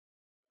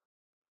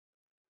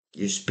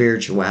 your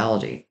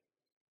spirituality,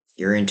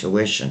 your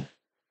intuition.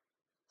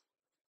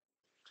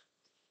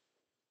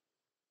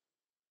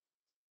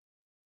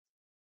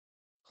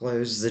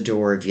 Close the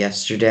door of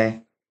yesterday,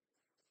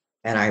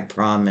 and I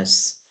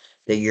promise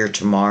that your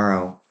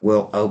tomorrow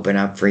will open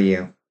up for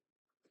you.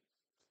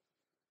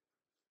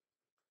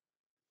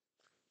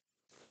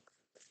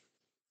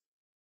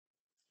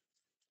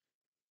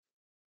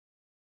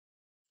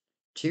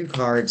 Two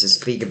cards that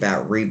speak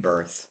about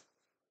rebirth.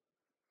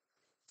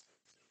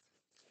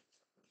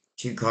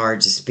 Two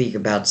cards that speak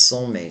about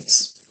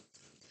soulmates.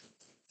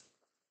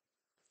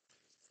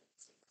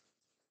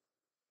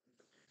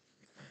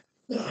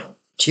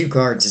 Two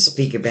cards that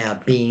speak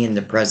about being in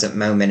the present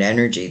moment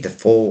energy, the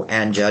Fool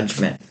and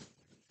Judgment.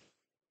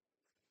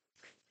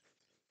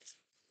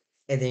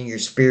 And then your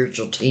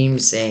spiritual team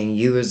saying,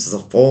 you as the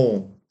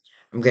Fool,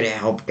 I'm going to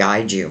help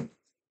guide you.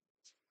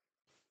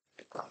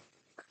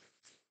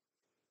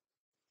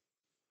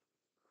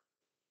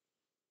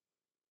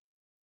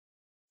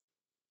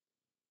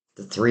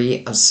 The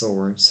Three of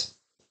Swords.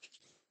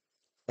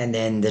 And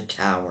then the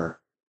Tower.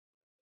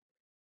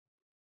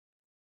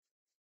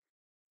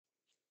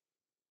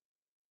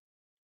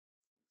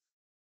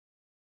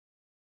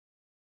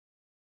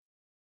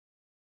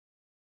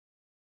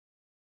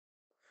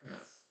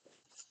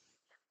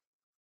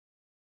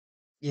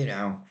 You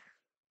know,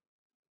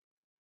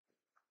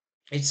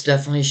 It's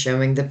definitely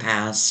showing the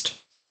past.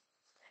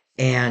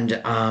 And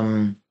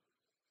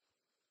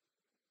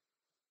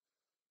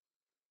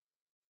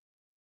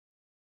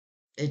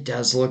it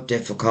does look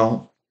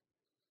difficult,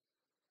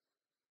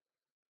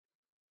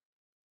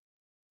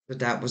 but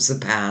that was the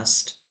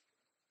past.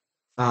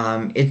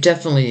 It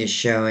definitely is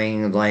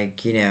showing,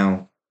 like,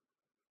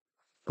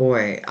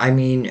 boy, I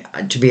mean,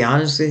 to be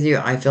honest with you,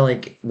 I feel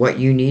like what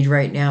you need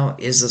right now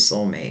is a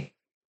soulmate.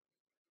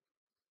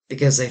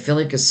 Because I feel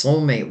like a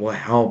soulmate will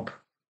help,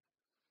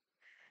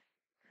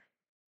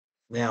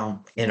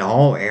 well, in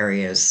all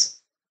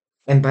areas.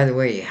 And by the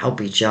way,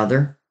 help each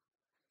other.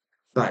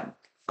 But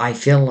I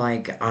feel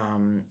like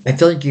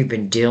you've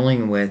been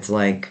dealing with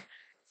like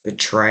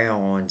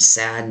betrayal and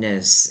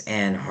sadness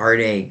and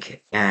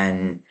heartache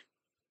and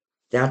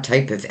that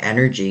type of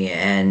energy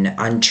and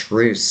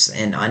untruths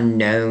and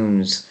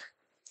unknowns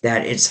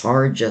that it's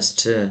hard just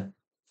to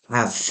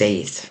have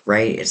faith,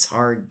 right? It's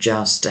hard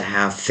just to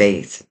have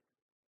faith.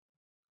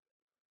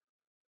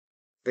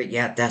 But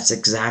yet, that's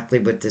exactly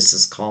what this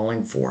is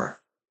calling for,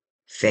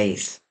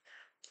 faith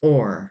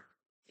or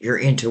your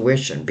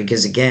intuition.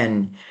 Because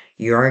again,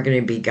 you are going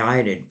to be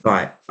guided.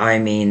 But I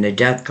mean, the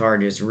death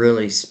card is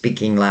really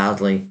speaking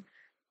loudly.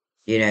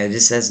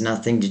 This has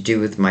nothing to do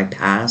with my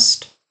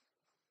past.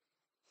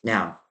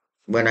 Now,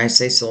 when I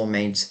say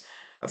soulmates,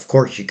 of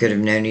course, you could have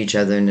known each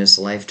other in this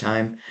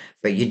lifetime,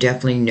 but you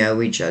definitely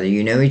know each other.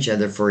 You know each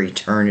other for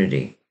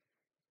eternity.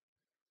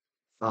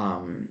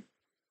 Um,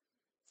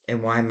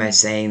 and why am I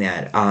saying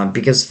that?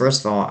 Because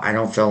first of all, I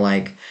don't feel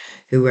like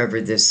whoever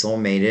this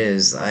soulmate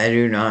is, I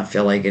do not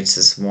feel like it's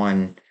this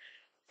one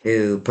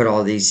who put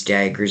all these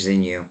daggers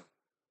in you.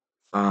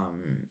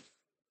 Um,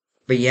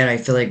 but yet I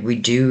feel like we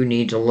do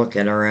need to look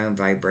at our own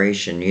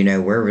vibration.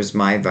 Where was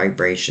my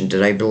vibration?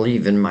 Did I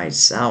believe in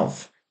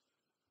myself?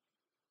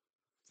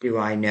 Do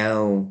I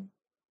know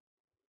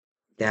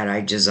that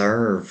I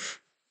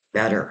deserve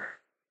better?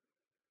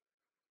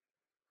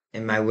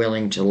 Am I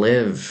willing to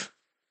live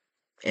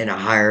in a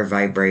higher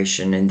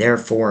vibration? And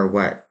therefore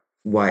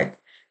what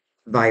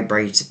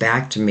vibrates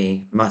back to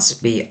me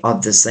must be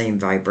of the same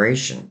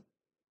vibration.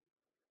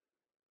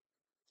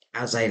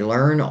 As I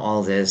learn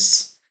all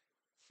this,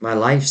 my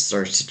life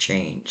starts to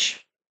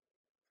change.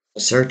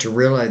 I start to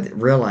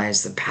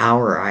realize the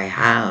power I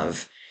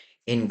have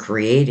in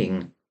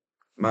creating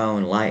my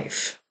own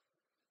life.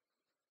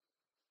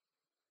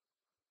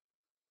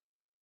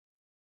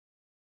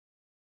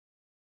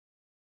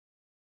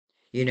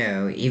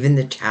 Even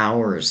the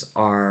towers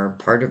are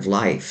part of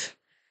life.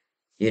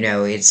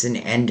 It's an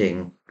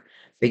ending.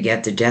 But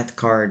yet the death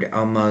card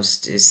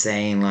almost is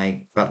saying,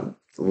 like, but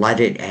let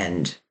it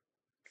end.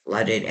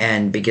 Let it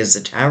end, because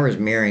the tower is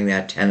mirroring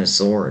that Ten of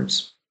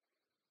Swords.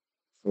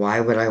 Why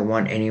would I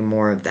want any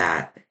more of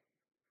that?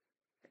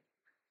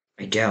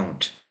 I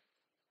don't.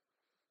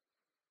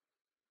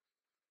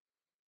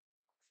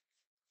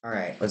 All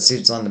right, let's see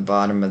what's on the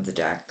bottom of the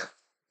deck.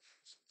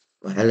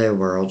 Well, hello,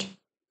 world.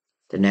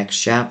 The next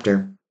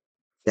chapter.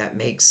 That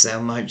makes so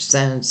much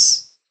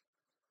sense.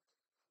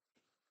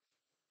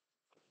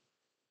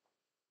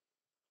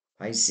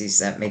 Pisces,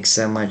 that makes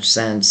so much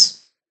sense.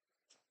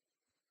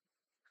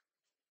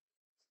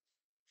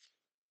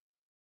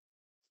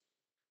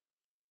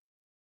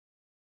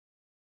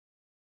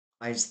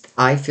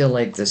 I feel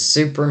like the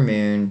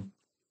supermoon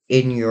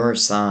in your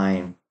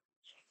sign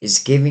is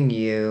giving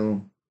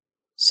you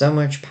so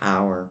much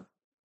power,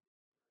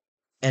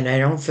 and I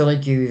don't feel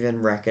like you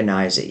even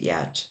recognize it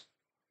yet,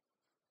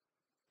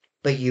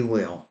 but you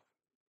will.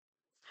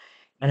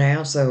 And I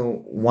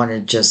also want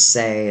to just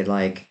say,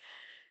 like,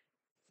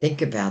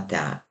 think about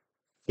that,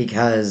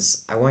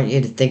 because I want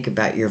you to think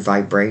about your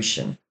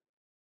vibration,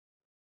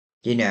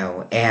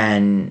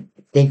 and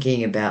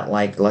thinking about,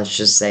 like, let's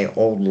just say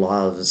old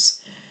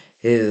loves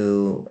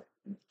who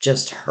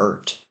just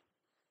hurt,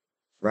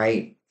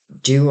 right?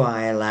 Do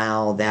I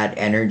allow that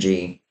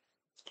energy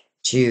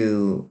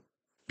to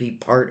be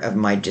part of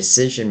my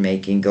decision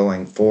making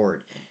going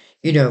forward?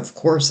 Of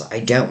course, I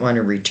don't want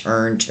to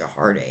return to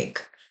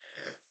heartache,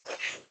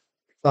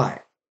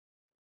 but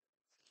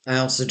I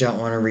also don't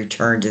want to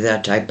return to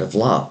that type of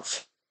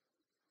love.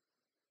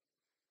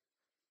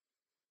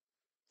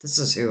 This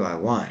is who I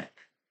want.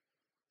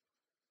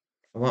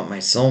 I want my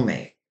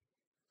soulmate.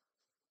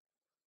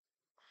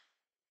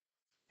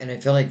 And I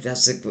feel like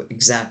that's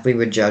exactly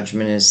what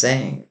judgment is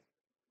saying.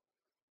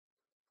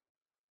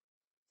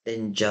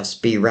 Then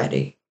just be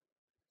ready.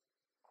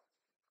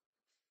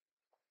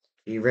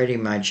 Be ready,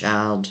 my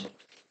child.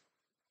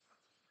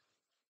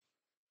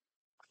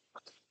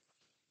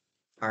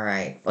 All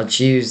right, let's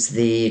use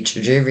the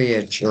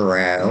Trivia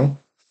Tarot.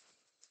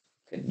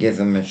 Give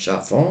him a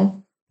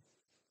shuffle.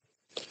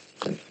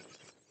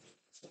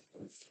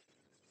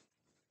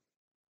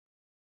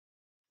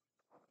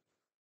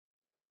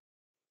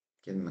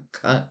 Give him a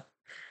cut.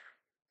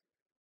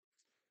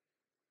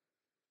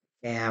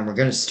 And we're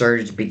going to start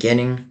at the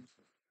beginning,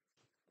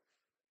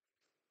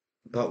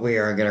 but we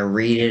are going to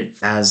read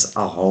it as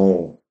a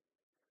whole.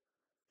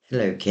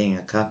 Hello, King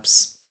of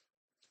Cups.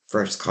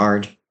 First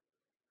card.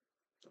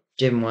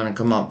 Didn't want to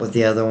come up with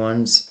the other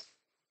ones.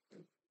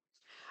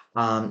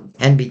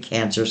 Can be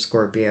Cancer,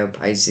 Scorpio,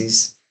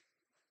 Pisces,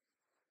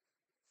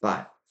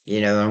 but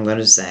you know what I'm going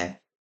to say.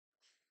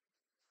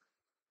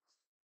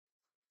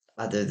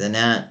 Other than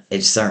that,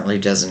 it certainly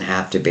doesn't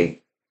have to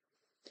be.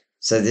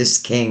 So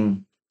this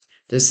king,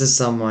 this is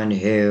someone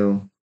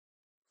who,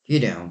 you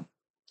know,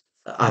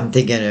 I'm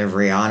thinking of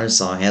Rihanna's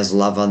song has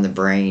love on the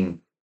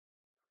brain.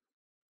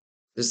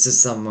 This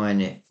is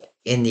someone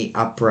in the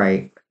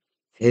upright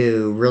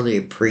who really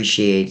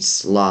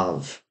appreciates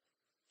love,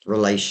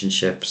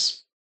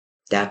 relationships,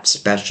 that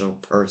special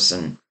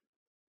person.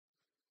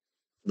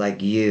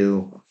 Like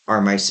you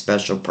are my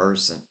special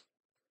person.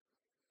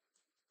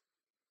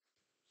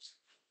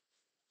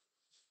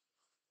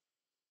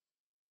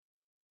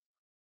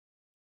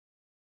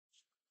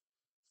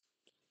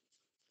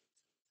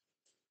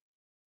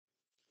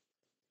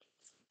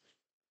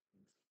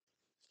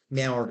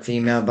 Male or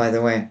female, by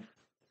the way.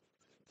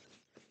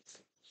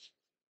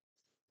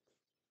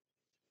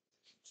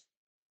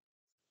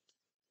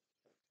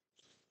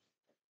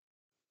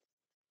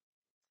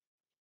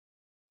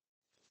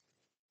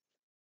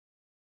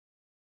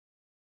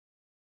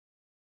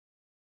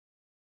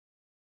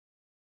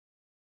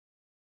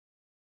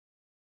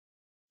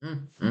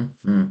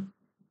 Mm-hmm.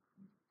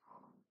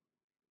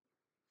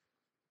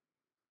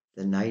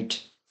 The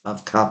Knight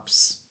of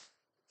Cups.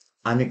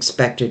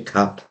 Unexpected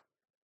cup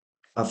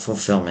of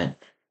fulfillment.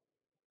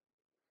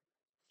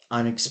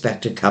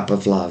 Unexpected cup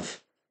of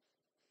love.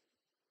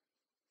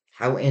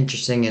 How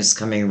interesting is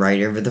coming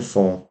right over the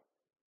full.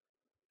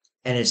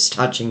 And it's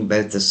touching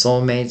both the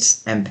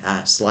soulmates and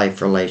past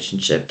life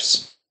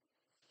relationships.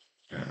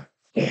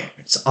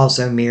 It's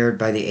also mirrored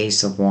by the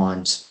Ace of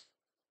Wands.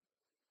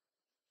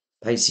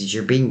 Pisces,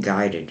 you're being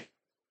guided.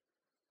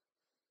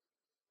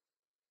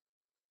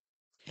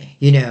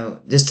 You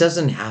know, this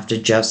doesn't have to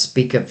just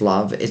speak of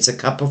love, it's a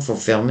cup of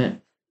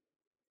fulfillment.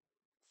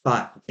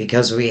 But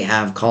because we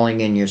have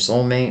calling in your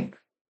soulmate,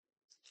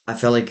 I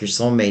feel like your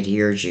soulmate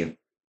hears you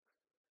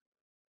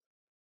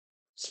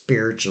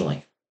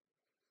spiritually.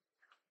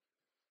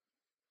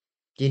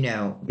 You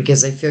know,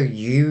 because I feel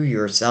you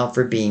yourself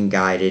are being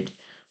guided.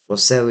 Well,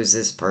 so is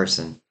this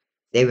person.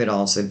 They would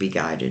also be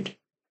guided.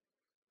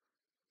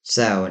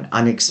 So, an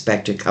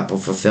unexpected couple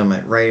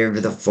fulfillment right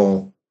over the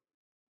full.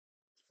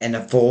 And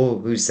a fool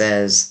who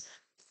says,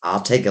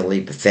 I'll take a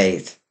leap of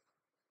faith.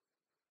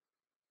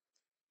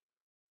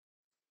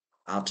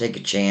 I'll take a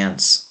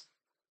chance.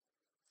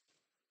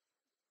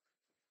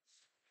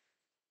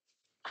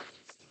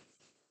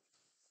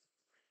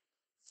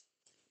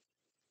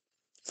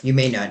 You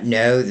may not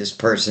know this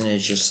person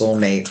is your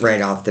soulmate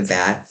right off the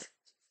bat,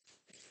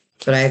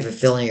 but I have a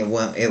feeling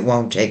it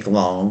won't take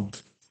long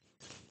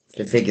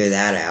to figure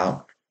that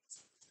out.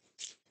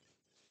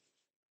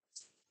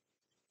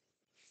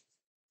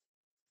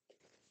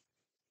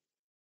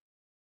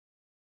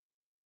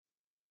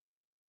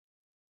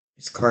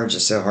 These cards are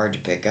so hard to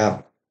pick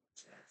up.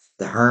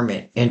 The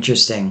Hermit,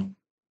 interesting.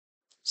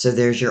 So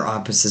there's your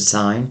opposite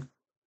sign.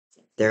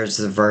 There's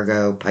the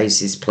Virgo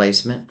Pisces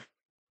placement.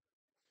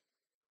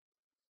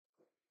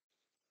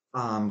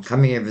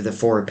 Coming over the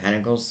Four of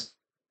Pentacles.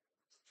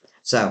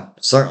 So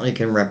certainly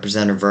can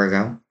represent a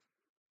Virgo.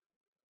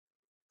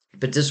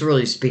 But this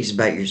really speaks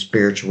about your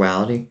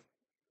spirituality.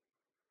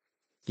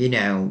 You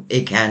know,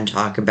 it can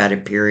talk about a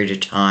period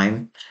of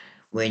time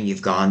when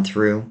you've gone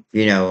through,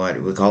 you know,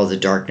 what we call the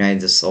dark night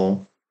of the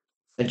soul.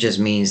 It just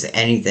means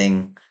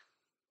anything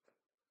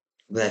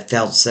that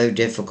felt so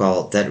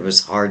difficult that it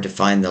was hard to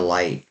find the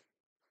light.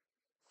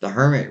 The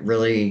hermit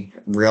really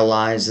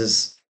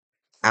realizes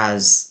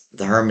as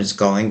the hermit's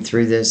going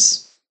through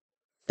this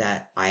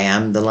that I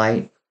am the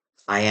light.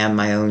 I am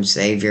my own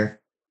savior.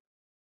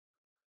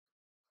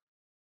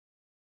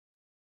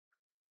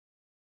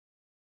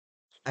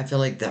 I feel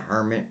like the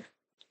hermit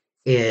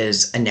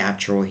is a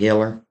natural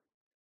healer.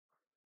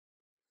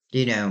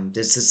 You know,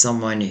 this is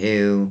someone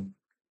who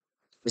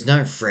is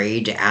not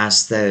afraid to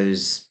ask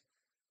those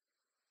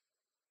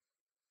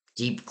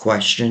deep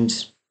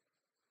questions,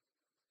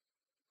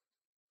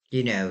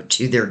 you know,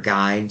 to their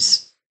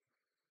guides,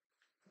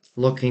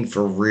 looking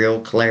for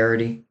real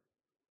clarity,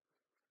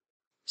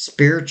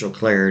 spiritual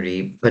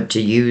clarity, but to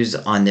use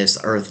on this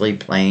earthly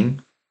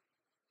plane.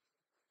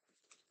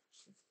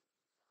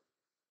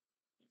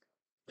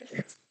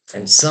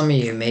 And some of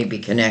you may be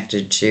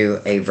connected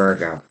to a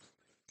Virgo.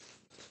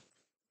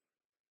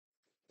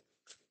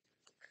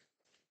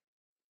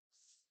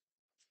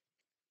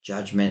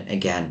 Judgment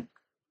again.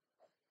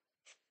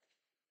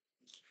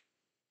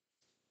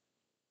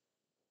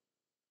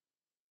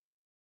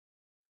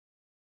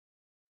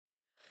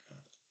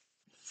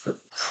 All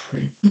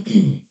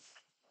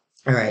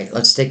right,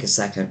 let's take a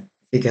second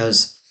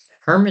because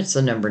Hermit's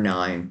the number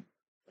nine,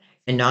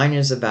 and nine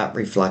is about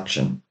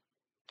reflection.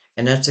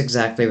 And that's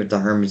exactly what the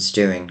Hermit's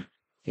doing.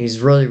 He's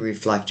really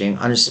reflecting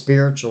on a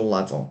spiritual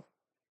level.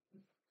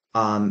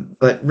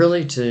 But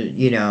really to,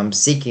 you know, I'm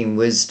seeking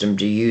wisdom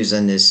to use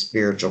on this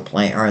spiritual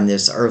plane or on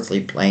this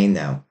earthly plane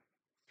though.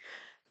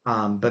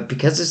 But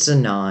because it's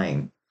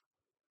a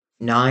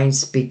nine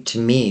speak to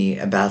me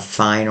about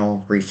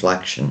final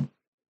reflection.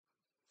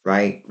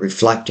 right?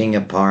 Reflecting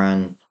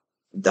upon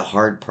the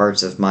hard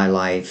parts of my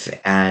life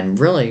and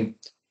really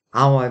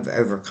how I've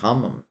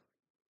overcome them.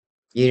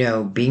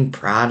 Being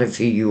proud of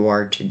who you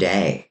are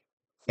today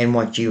and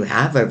what you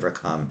have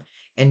overcome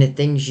and the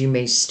things you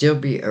may still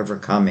be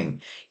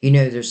overcoming.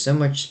 There's so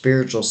much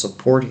spiritual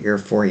support here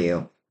for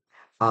you.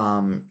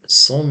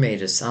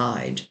 Soulmate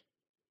aside.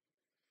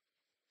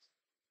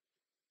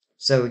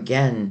 So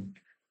again,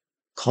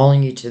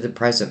 calling you to the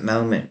present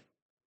moment.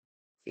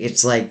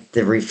 It's like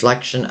the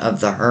reflection of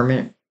the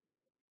hermit.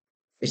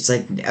 It's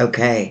like,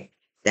 okay,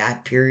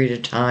 that period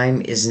of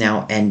time is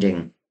now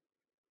ending.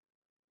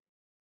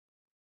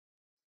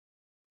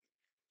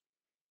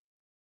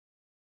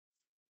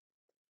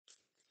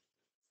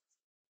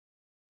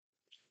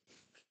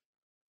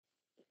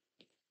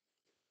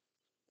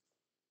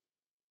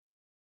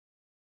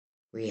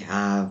 We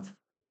have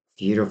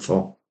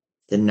beautiful,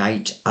 the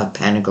Knight of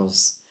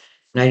Pentacles.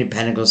 Knight of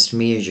Pentacles to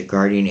me is your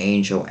guardian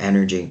angel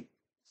energy.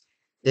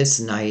 This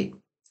knight,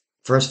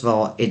 first of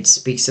all, it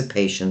speaks of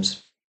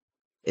patience.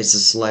 It's a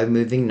slow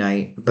moving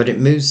knight, but it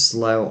moves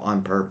slow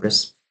on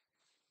purpose.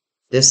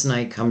 This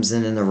knight comes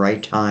in the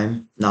right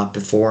time, not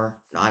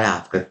before, not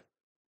after,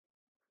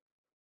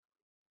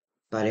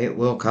 but it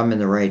will come in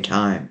the right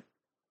time.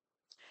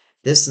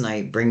 This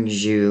knight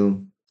brings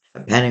you a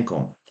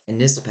pentacle,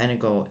 and this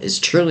pentacle is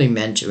truly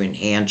meant to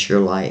enhance your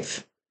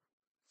life.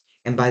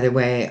 And by the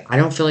way, I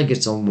don't feel like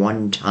it's a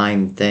one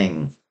time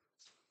thing.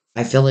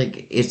 I feel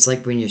like it's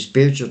like when your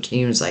spiritual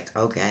team is like,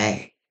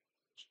 okay,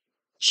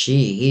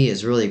 he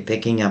is really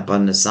picking up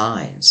on the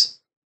signs.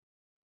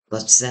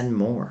 Let's send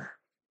more.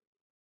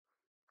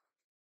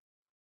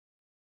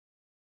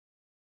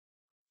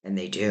 And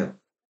they do.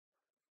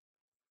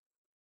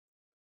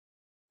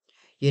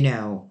 You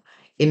know,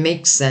 it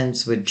makes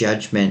sense with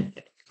judgment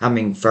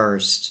coming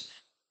first.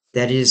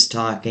 That is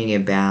talking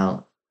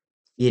about,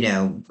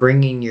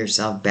 bringing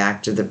yourself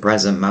back to the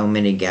present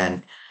moment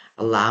again,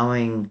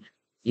 allowing,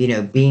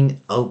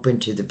 being open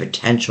to the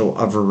potential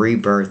of a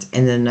rebirth.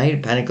 And the Knight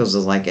of Pentacles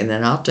is like, and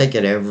then I'll take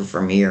it over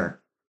from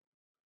here.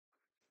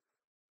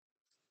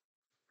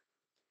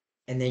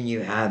 And then you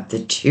have the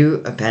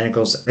Two of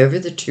Pentacles over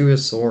the Two of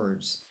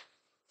Swords.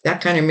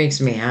 That kind of makes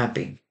me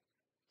happy.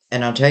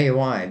 And I'll tell you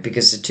why.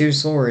 Because the Two of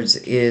Swords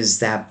is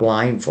that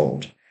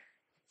blindfold.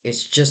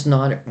 It's just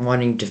not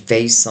wanting to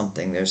face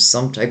something. There's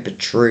some type of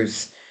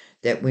truth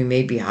that we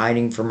may be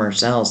hiding from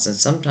ourselves. And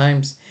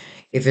sometimes,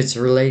 if it's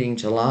relating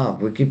to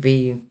love, we could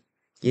be,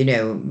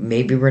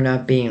 maybe we're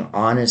not being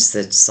honest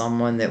that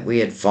someone that we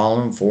had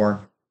fallen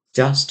for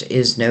just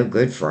is no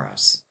good for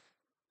us,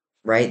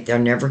 right? They're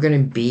never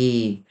going to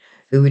be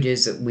who it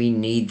is that we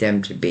need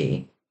them to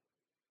be.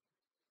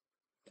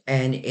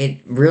 And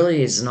it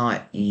really is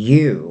not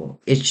you,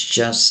 it's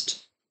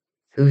just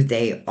who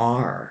they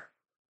are.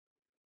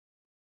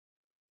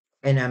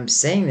 And I'm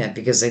saying that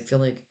because I feel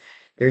like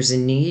there's a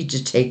need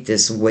to take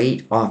this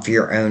weight off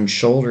your own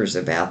shoulders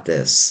about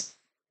this.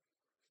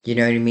 You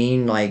know what I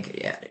mean?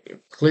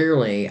 Like,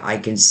 clearly, I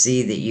can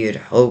see that you had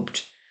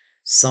hoped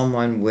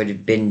someone would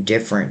have been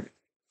different,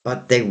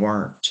 but they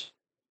weren't.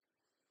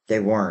 They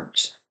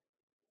weren't.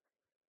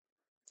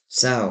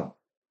 So,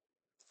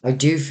 I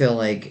do feel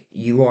like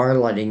you are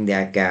letting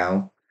that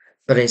go,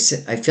 but I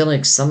feel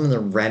like some of the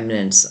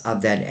remnants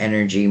of that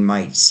energy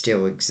might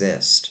still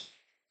exist.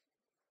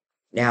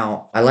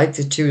 Now, I like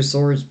the Two of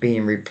Swords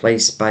being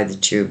replaced by the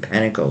Two of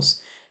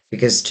Pentacles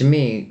because to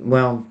me,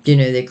 well,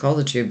 they call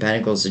the Two of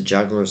Pentacles a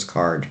juggler's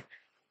card.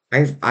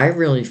 I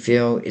really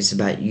feel it's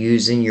about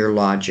using your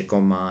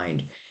logical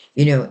mind.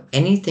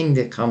 Anything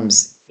that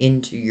comes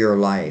into your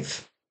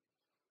life,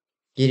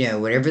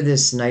 whatever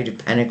this Knight of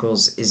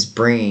Pentacles is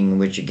bringing,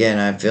 which again,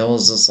 I feel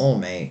is a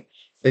soulmate,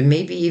 but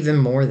maybe even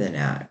more than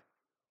that.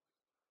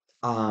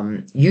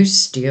 You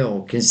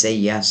still can say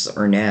yes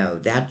or no.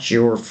 That's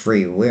your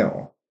free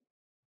will.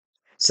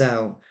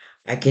 So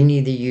I can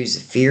either use a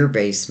fear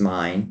based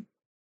mind,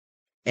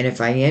 and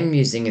if I am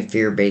using a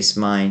fear based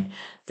mind,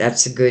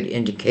 that's a good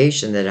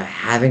indication that I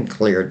haven't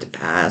cleared the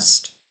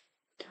past,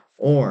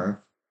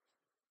 or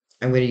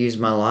I'm going to use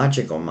my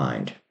logical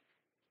mind.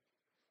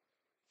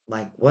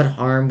 Like, what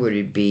harm would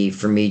it be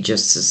for me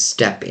just to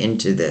step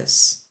into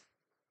this?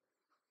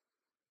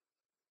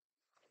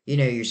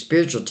 Your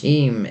spiritual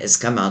team has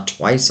come out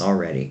twice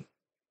already,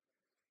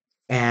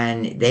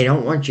 and they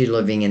don't want you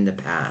living in the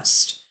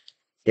past.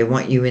 They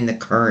want you in the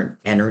current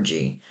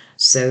energy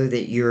so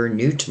that your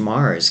new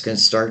tomorrows can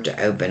start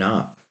to open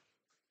up.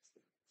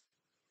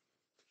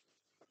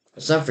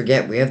 Let's not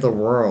forget, we have the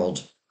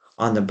world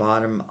on the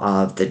bottom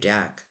of the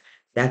deck.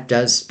 That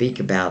does speak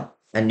about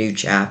a new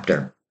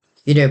chapter.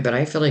 But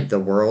I feel like the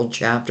world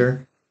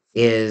chapter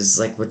is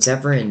like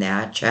whatever in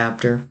that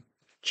chapter,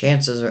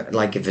 chances are,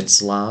 like if it's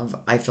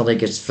love, I feel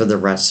like it's for the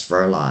rest of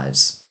our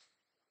lives.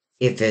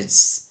 If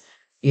it's,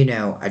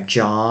 a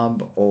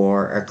job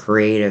or a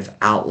creative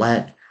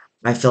outlet,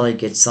 I feel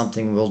like it's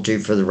something we'll do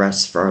for the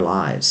rest of our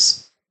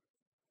lives.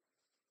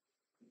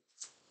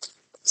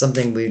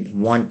 Something we'd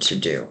want to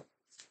do.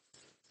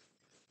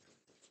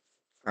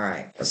 All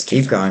right, let's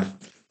keep going.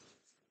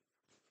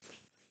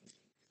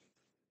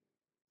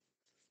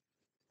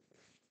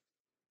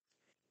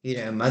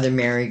 Mother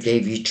Mary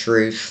gave you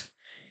truth.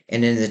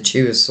 And in the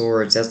Two of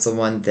Swords, that's the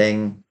one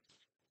thing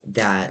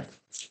that,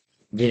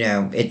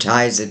 it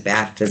ties it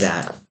back to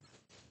that.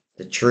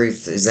 The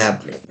truth is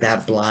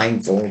that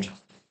blindfold.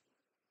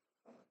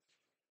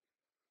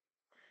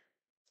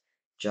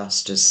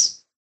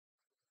 Justice.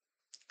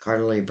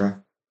 Carta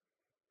Libra.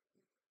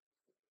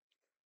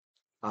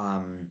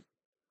 Um,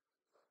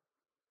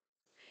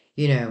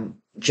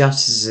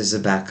 justice is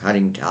about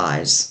cutting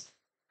ties.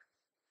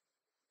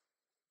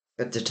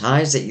 But the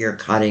ties that you're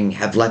cutting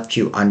have left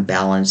you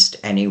unbalanced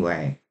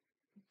anyway.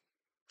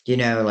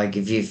 Like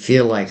if you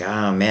feel like,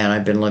 oh man,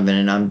 I've been living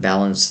an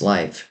unbalanced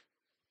life,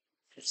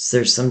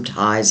 there's some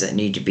ties that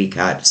need to be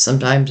cut.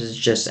 Sometimes it's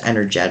just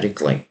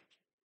energetically.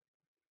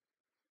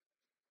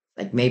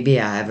 Like maybe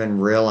I haven't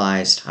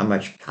realized how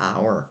much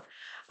power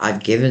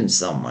I've given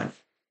someone,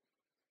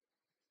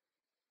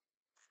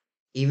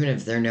 even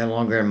if they're no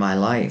longer in my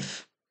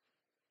life.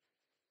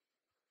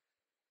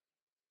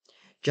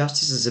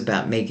 Justice is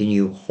about making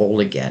you whole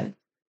again.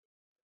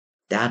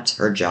 That's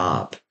her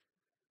job,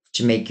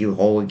 to make you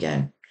whole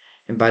again.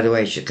 And by the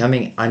way, she's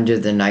coming under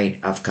the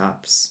Knight of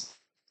Cups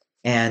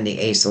and the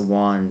Ace of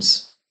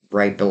Wands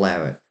right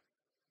below it.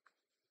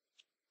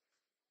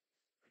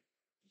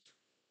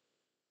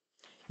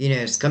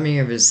 It's coming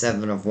over the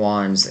Seven of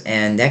Wands,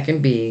 and that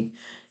can be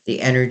the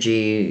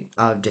energy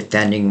of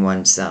defending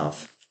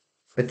oneself.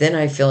 But then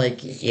I feel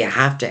like you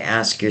have to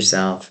ask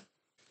yourself,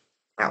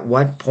 at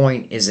what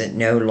point is it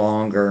no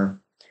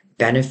longer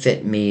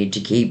benefit me to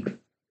keep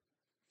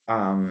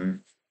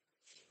um,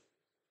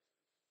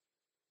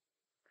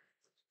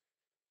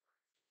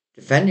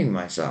 defending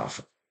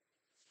myself?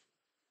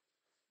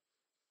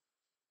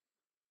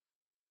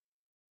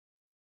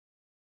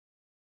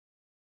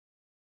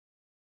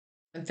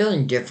 I'm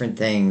feeling different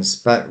things,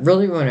 but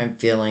really what I'm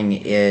feeling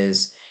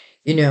is,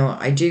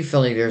 I do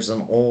feel like there's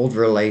an old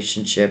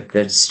relationship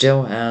that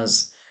still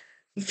has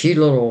a few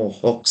little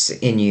hooks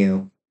in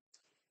you.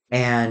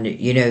 And,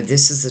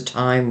 this is a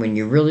time when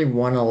you really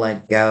want to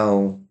let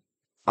go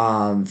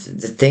of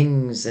the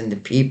things and the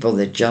people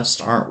that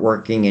just aren't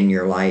working in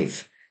your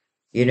life,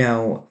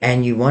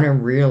 and you want to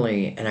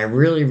really, and I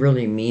really,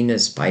 really mean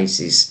this,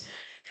 Pisces,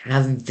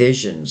 have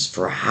visions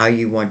for how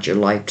you want your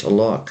life to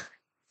look.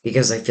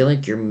 Because I feel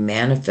like you're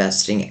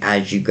manifesting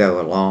as you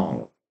go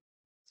along.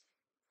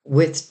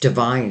 With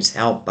divine's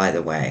help, by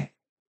the way.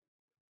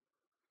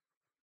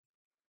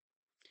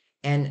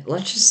 And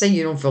let's just say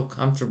you don't feel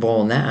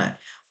comfortable in that.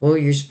 Well,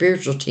 your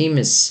spiritual team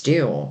is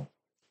still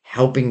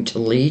helping to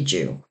lead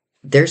you.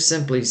 They're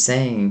simply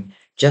saying,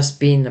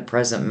 just be in the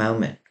present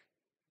moment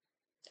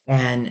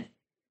and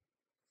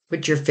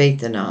put your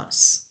faith in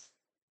us.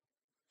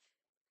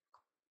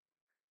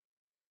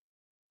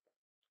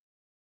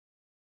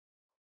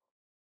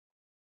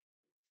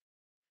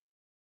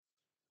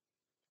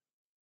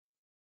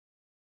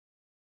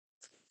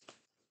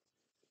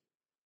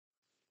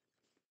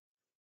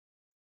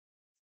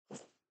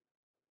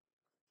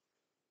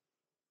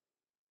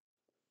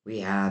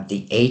 We have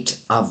the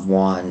Eight of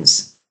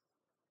Wands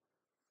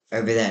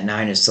over that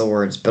Nine of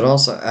Swords, but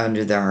also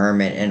under the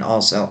Hermit and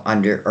also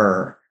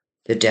under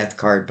the Death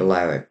card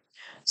below it.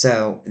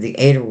 So the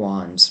Eight of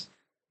Wands,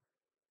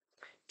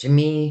 to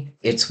me,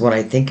 it's what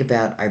I think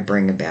about, I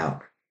bring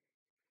about.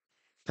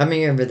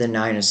 Coming over the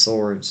Nine of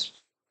Swords,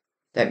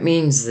 that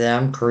means that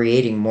I'm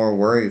creating more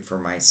worry for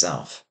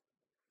myself,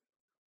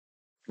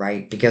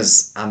 right?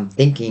 Because I'm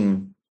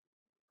thinking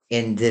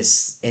in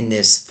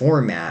this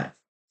format,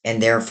 and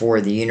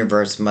therefore the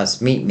universe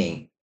must meet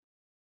me.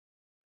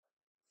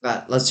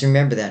 But let's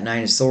remember that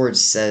Nine of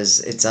Swords says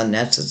it's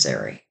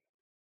unnecessary.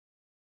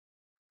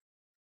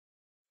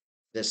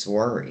 This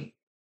worry.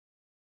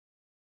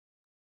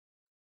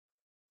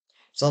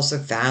 It's also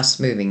fast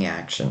moving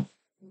action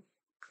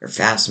or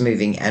fast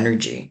moving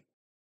energy.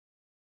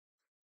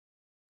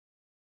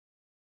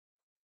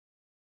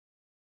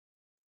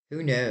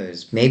 Who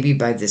knows? Maybe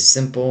by the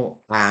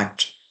simple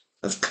act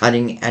of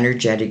cutting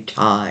energetic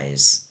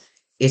ties,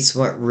 it's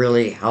what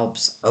really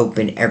helps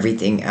open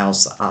everything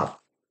else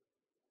up.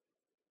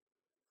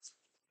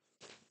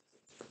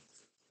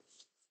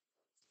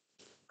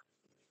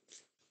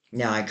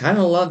 Now, I kind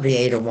of love the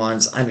Eight of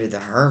Wands under the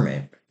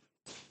Hermit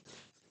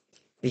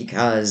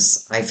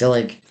because I feel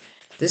like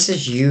this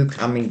is you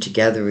coming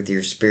together with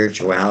your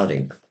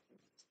spirituality.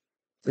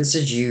 This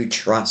is you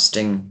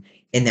trusting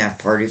in that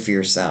part of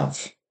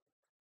yourself.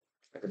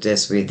 Look at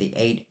this with the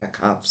Eight of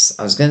Cups.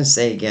 I was going to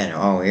say again,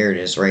 oh, here it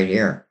is right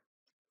here.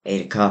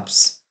 Eight of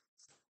Cups.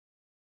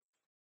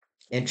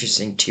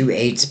 Interesting. Two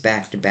eights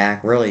back to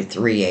back, really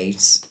three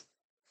eights.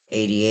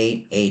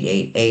 88,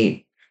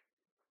 888.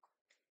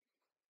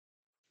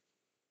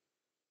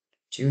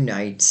 Two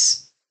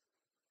knights.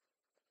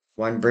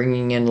 One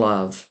bringing in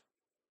love.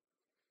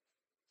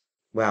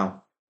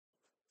 Well,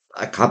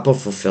 a couple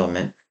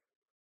fulfillment.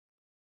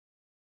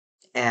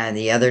 And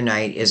the other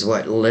knight is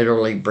what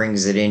literally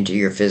brings it into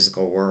your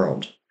physical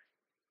world.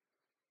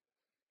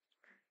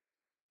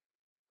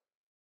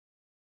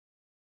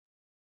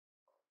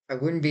 I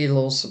wouldn't be a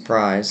little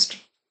surprised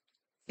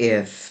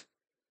if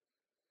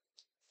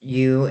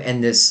you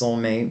and this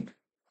soulmate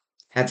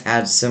have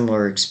had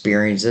similar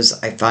experiences.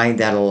 I find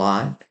that a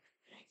lot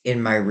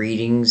in my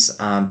readings,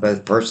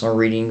 both personal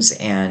readings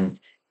and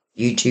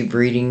YouTube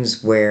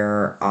readings,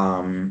 where,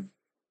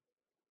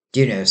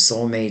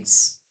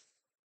 soulmates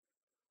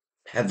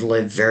have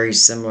lived very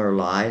similar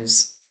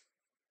lives.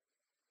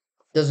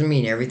 Doesn't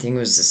mean everything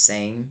was the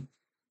same,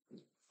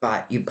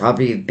 but you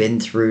probably have been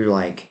through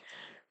like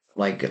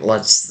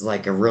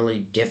a really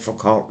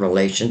difficult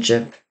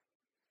relationship,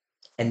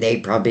 and they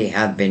probably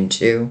have been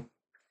too.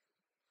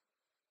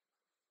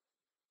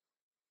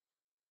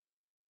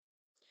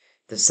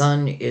 The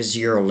sun is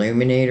your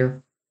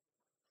illuminator,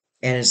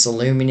 and it's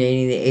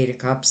illuminating the Eight of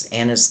Cups,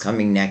 and it's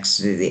coming next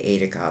to the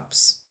Eight of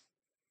Cups.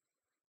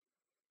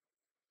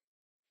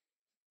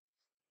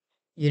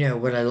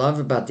 What I love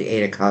about the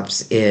Eight of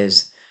Cups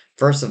is,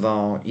 first of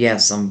all,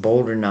 yes, I'm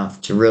bold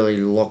enough to really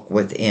look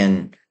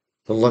within,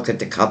 to look at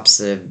the cups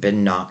that have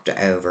been knocked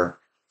over,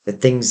 the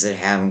things that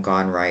haven't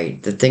gone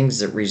right, the things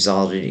that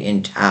resulted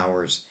in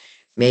towers,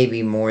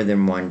 maybe more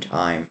than one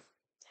time,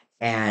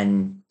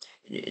 and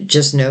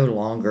just no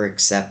longer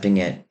accepting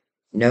it,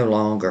 no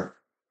longer.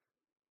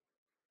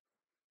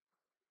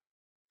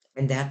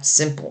 And that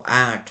simple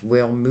act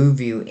will move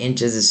you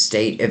into the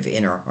state of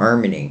inner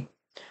harmony.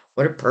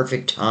 What a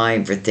perfect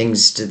time for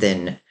things to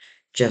then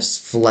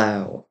just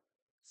flow.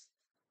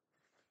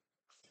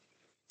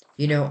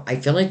 I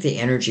feel like the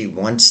energy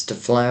wants to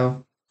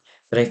flow,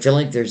 but I feel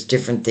like there's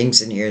different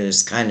things in here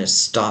that's kind of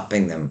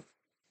stopping them.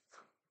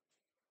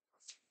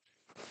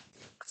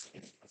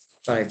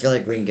 But I feel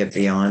like we can get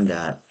beyond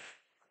that.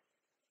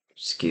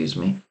 Excuse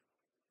me.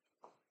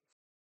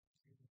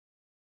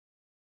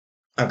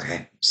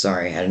 Okay,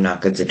 sorry, I had to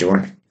knock at the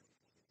door.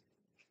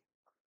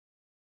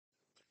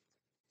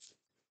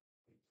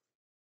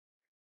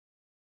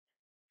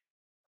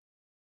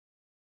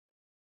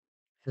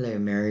 Hello,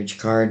 marriage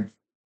card.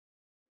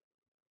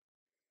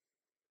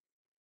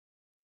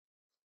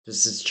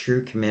 This is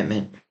true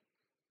commitment.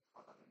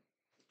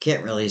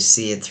 Can't really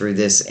see it through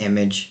this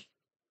image,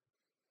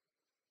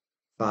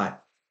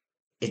 but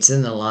it's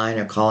in the line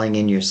of calling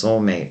in your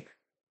soulmate.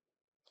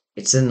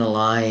 It's in the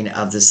line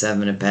of the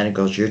Seven of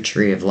Pentacles, your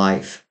tree of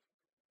life.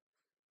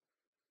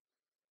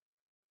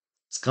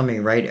 It's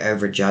coming right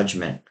over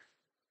judgment.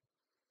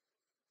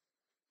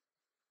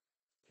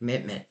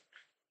 Commitment.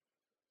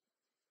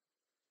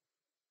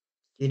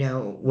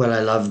 What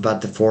I love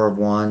about the Four of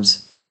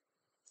Wands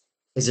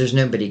is there's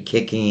nobody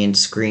kicking and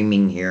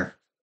screaming here.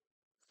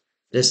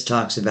 This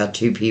talks about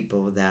two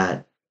people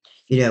that,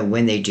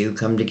 when they do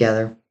come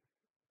together,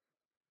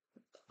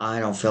 I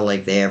don't feel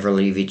like they ever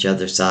leave each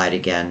other's side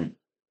again.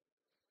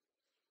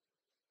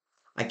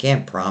 I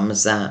can't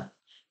promise that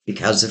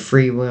because of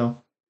free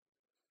will.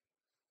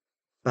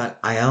 But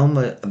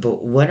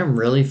what I'm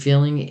really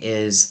feeling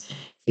is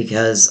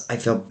because I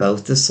feel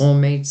both the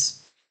soulmates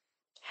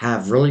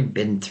have really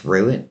been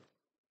through it.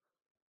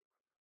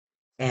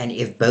 And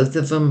if both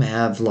of them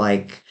have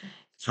like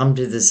come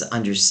to this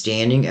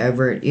understanding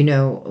over it,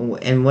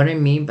 and what I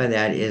mean by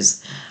that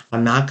is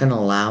I'm not going to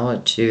allow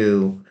it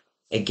to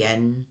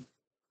again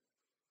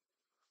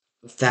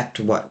affect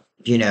what,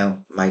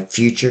 my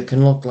future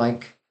can look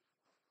like.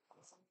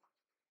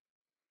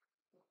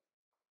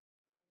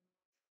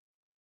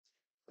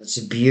 It's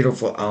a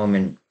beautiful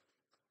omen.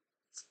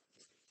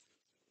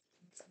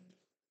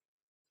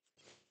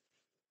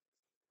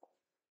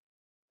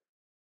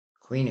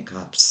 Queen of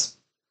Cups.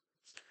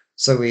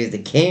 So we have the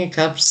King of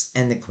Cups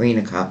and the Queen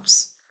of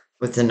Cups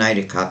with the Knight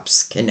of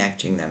Cups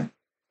connecting them.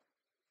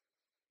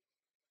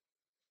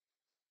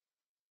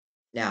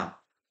 Now,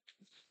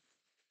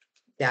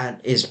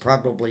 that is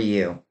probably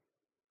you.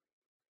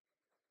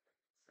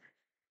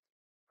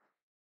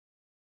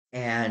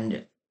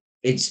 And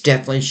it's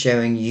definitely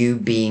showing you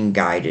being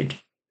guided.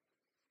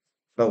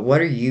 But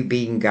what are you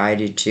being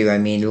guided to? I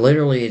mean,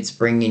 literally, it's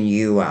bringing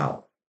you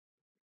out.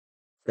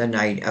 The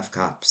Knight of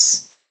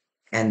Cups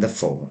and the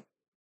Fool.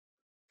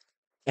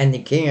 And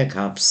the King of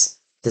Cups,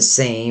 the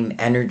same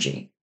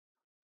energy.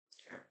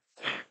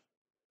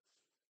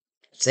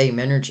 Same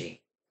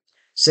energy.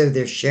 So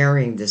they're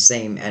sharing the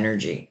same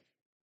energy.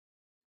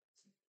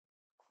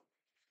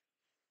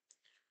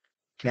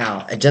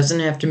 Now, it doesn't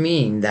have to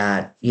mean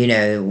that,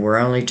 we're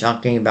only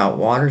talking about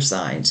water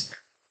signs.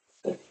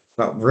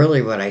 But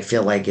really, what I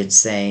feel like it's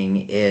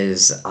saying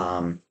is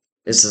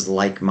this is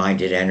like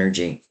minded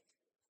energy.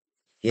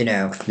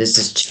 This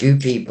is two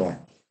people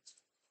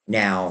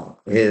now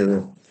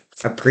who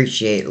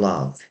appreciate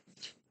love,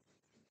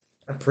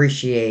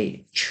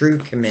 appreciate true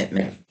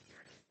commitment.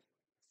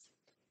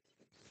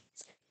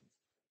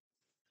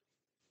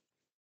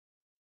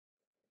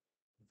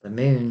 The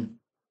moon.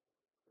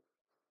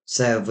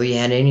 So if we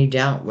had any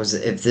doubt was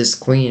if this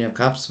Queen of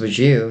Cups was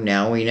you,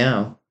 now we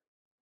know.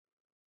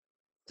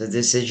 So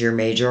this is your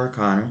major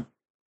arcana.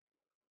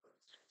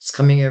 It's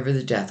coming over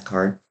the death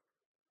card.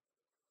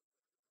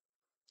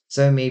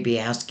 So it may be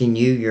asking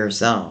you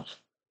yourself,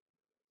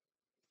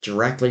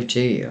 directly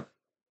to you,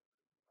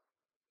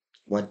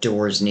 what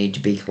doors need to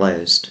be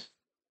closed.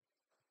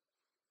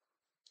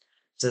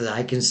 so that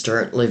I can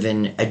start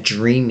living a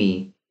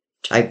dreamy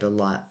type of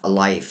a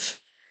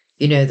life.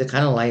 You know, the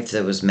kind of life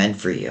that was meant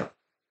for you.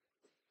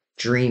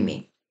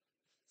 Dreamy.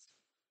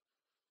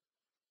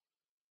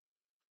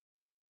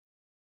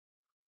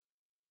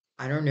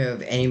 I don't know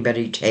if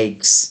anybody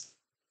takes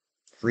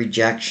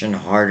rejection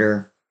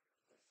harder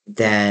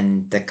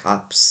than the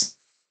cups.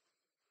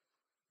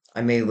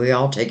 I mean, we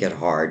all take it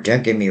hard,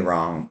 don't get me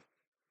wrong,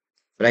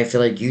 but I feel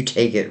like you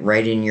take it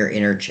right in your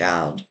inner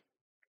child.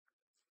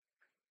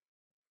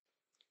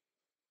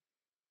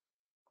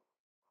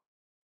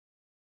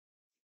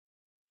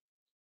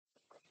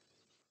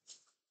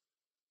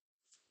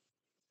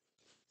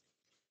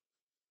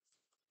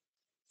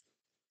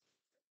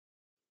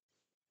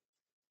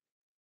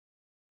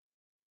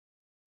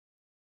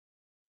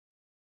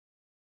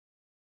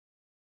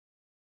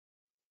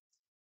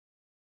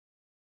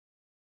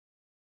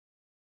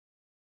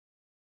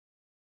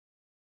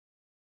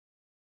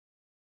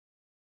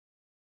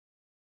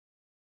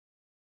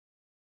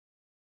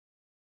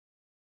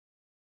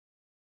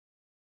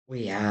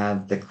 We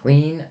have the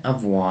Queen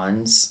of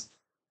Wands.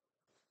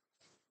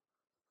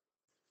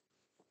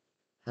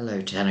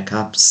 Hello, Ten of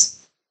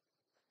Cups.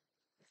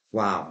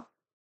 Wow.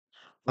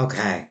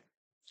 Okay,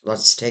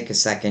 let's take a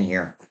second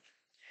here.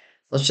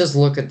 Let's just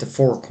look at the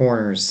four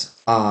corners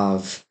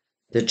of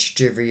the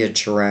Trivia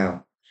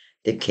Tarot.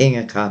 The King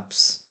of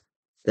Cups,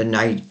 the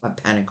Knight of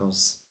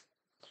Pentacles,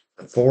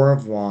 the Four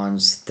of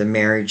Wands, the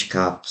Marriage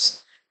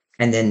Cups,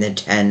 and then the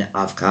Ten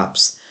of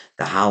Cups,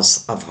 the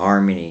House of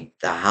Harmony,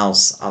 the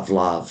House of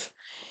Love.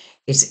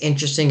 It's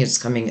interesting it's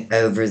coming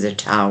over the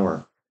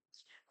Tower.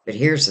 But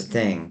here's the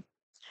thing.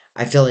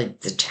 I feel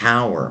like the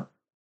Tower,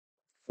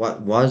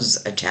 what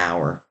was a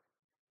tower,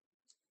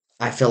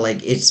 I feel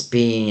like it's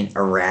being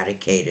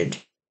eradicated.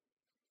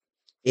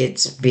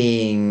 It's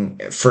being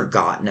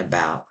forgotten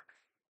about.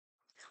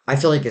 I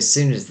feel like as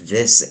soon as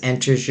this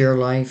enters your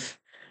life,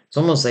 it's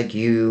almost like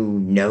you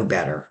know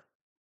better.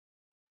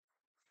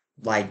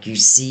 Like you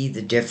see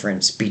the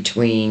difference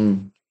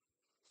between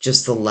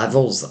just the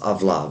levels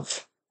of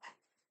love.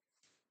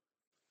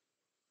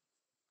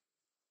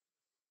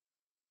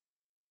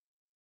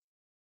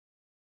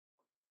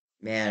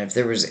 Man, if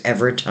there was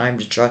ever a time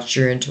to trust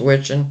your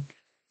intuition,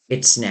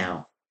 it's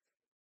now.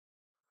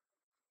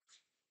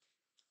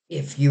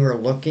 If you are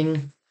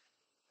looking,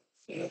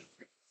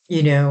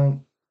 you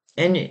know,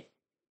 and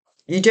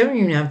you don't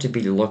even have to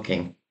be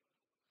looking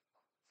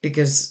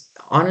because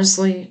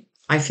honestly,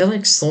 I feel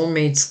like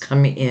soulmates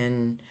come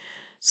in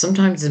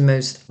sometimes the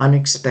most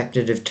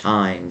unexpected of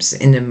times,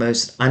 in the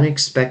most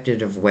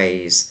unexpected of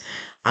ways.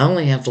 I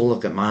only have to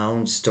look at my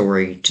own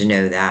story to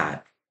know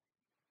that.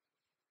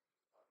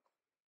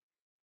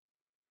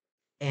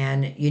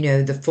 And, you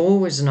know, the fool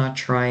was not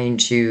trying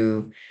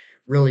to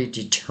really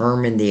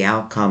determine the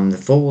outcome. The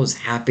fool was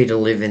happy to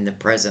live in the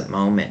present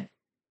moment,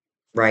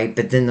 right?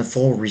 But then the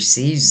fool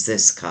receives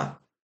this cup.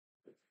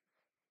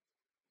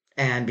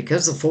 And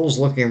because the fool's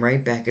looking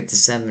right back at the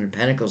Seven of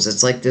Pentacles,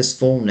 it's like this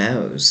fool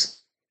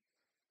knows.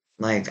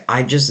 Like,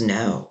 I just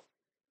know.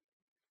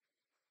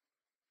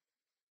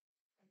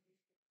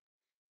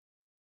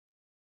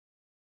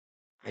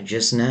 I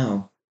just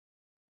know.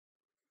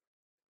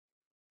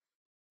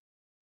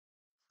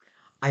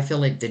 I feel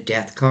like the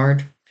death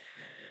card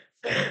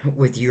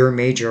with your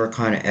major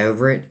arcana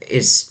over it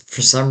is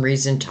for some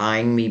reason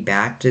tying me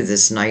back to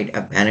this Knight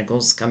of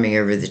Pentacles coming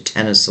over the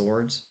Ten of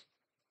Swords.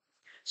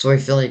 So I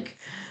feel like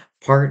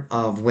part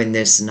of when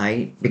this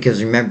night,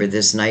 because remember,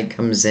 this night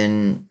comes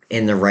in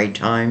the right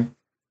time,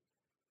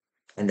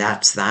 and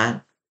that's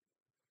that.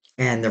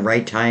 And the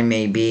right time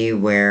may be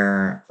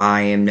where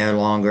I am no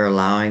longer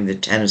allowing the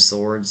Ten of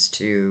Swords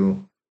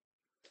to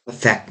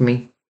affect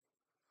me.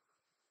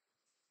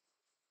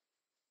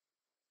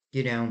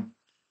 You know,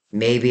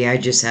 maybe I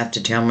just have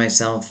to tell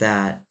myself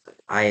that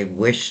I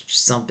wished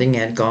something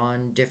had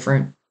gone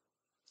different,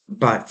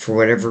 but for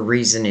whatever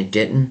reason it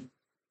didn't.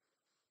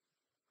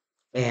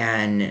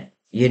 And,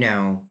 you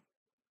know,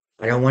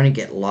 I don't want to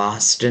get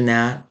lost in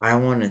that. I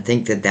don't want to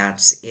think that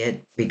that's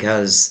it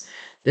because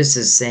this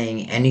is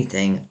saying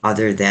anything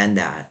other than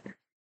that.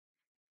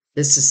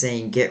 This is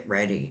saying get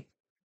ready.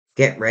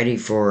 Get ready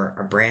for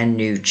a brand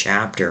new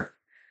chapter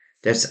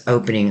that's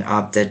opening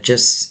up that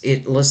just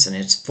it listen,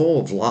 it's full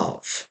of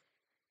love.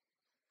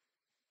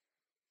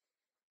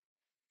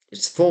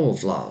 It's full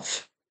of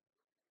love.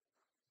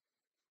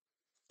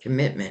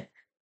 Commitment.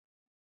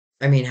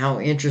 I mean, how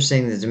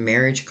interesting that the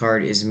marriage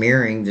card is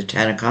mirroring the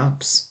Ten of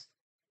Cups.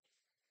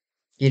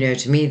 You know,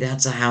 to me,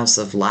 that's a house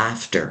of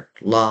laughter,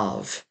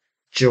 love,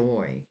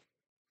 joy.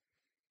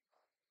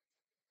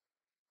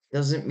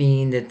 Doesn't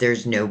mean that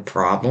there's no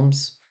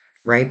problems,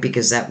 right?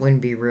 Because that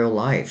wouldn't be real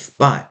life.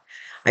 But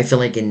I feel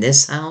like in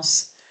this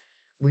house,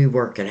 we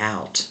work it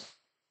out.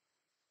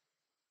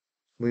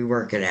 We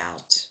work it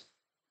out.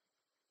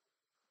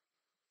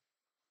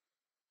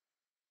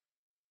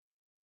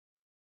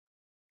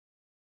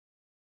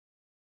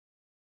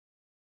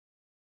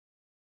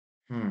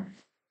 Hmm.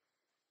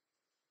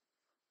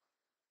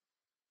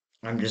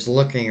 I'm just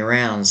looking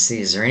around,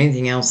 see, is there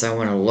anything else I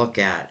want to look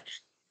at?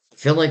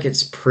 feel like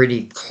it's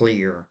pretty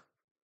clear.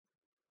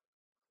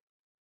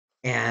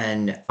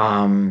 And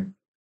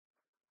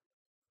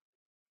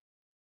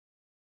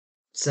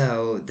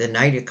so the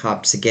Knight of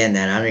Cups, again,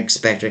 that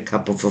unexpected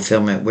couple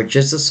fulfillment, which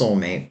is a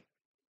soulmate,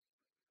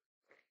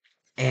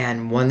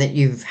 and one that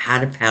you've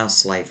had a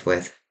past life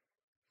with.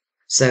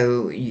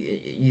 So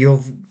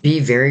you'll be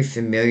very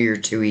familiar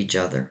to each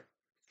other.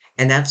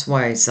 And that's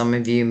why some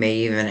of you may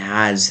even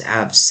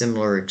have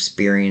similar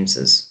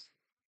experiences.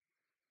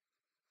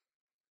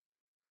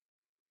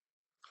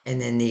 And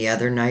then the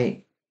other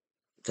night,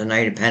 the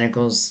Knight of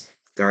Pentacles,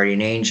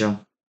 Guardian Angel,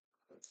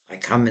 I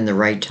come in the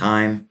right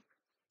time.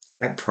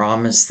 I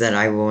promise that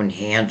I will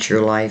enhance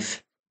your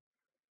life.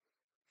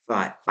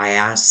 But I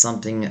ask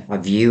something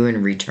of you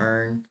in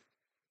return,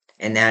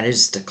 and that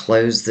is to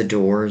close the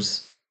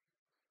doors.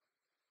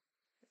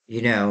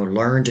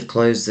 Learn to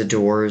close the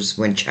doors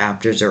when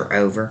chapters are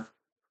over.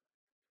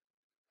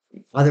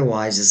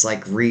 Otherwise, it's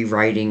like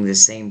rewriting the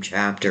same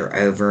chapter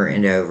over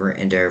and over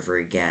and over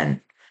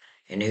again.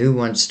 And who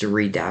wants to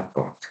read that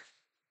book?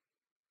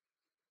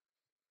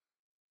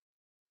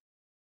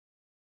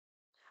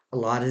 A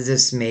lot of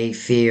this may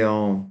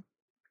feel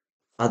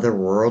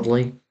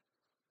otherworldly,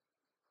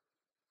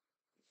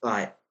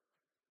 but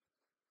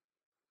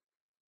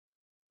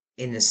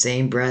in the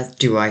same breath,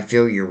 do I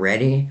feel you're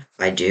ready?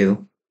 I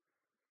do.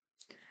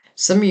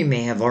 Some of you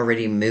may have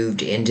already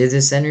moved into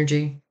this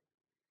energy.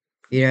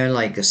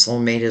 Like a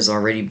soulmate has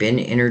already been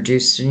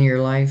introduced in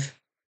your life.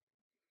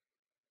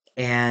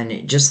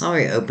 And just how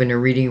I open a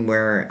reading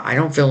where I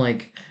don't feel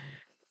like,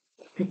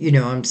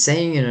 I'm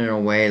saying it in a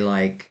way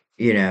like,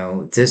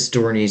 this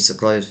door needs to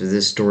close for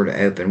this door to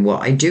open. Well,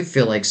 I do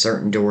feel like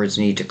certain doors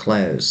need to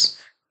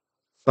close.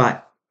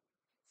 But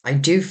I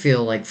do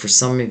feel like for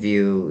some of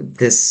you,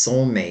 this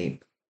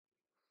soulmate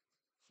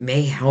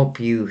may help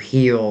you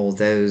heal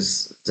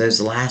those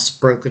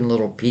last broken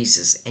little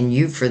pieces, and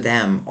you for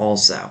them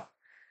also.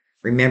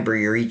 Remember,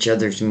 you're each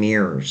other's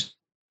mirrors,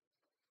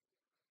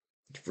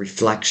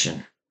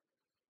 reflection.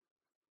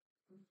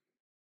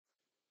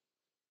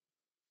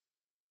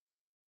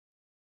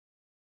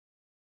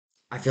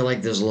 I feel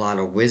like there's a lot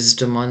of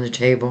wisdom on the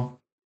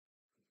table.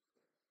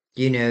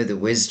 The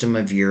wisdom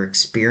of your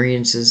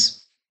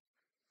experiences,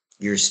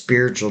 your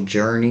spiritual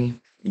journey,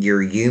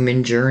 your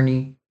human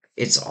journey.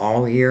 It's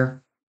all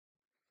here,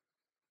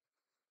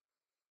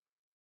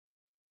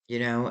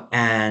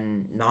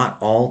 and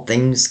not all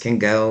things can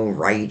go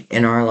right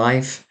in our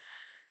life.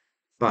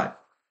 But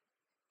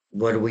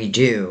what do we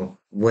do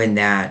when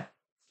that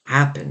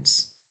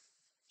happens?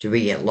 Do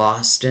we get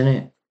lost in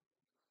it?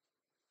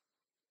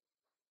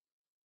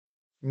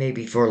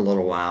 Maybe for a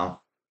little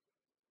while.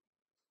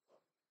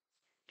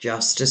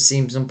 Justice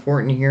seems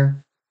important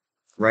here,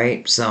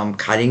 right? So I'm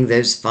cutting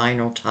those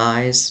final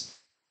ties.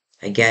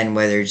 Again,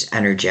 whether it's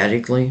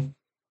energetically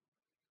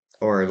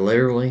or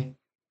literally.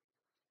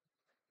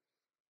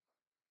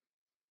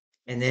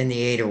 And then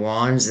the Eight of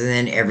Wands, and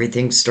then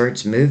everything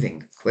starts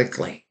moving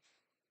quickly.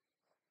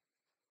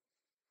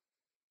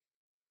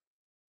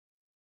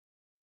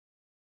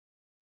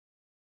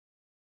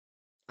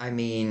 I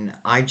mean,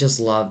 I just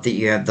love that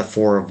you have the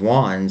Four of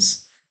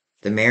Wands,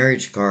 the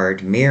marriage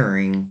card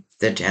mirroring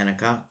the Ten of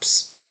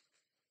Cups.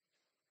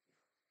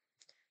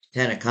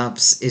 Ten of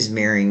Cups is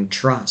mirroring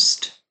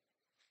trust.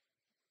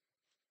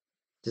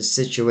 The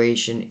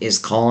situation is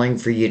calling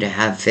for you to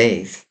have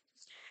faith.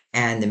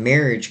 And the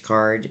marriage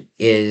card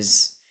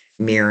is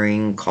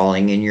mirroring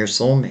calling in your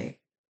soulmate.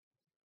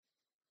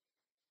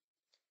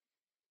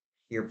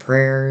 Your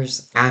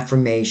prayers,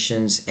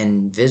 affirmations,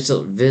 and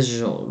visual,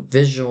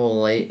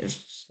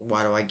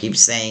 why do I keep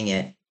saying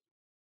it?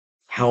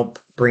 Help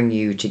bring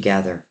you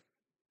together.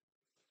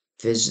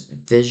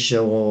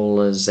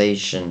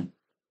 Visualization.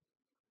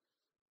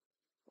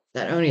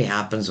 That only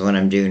happens when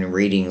I'm doing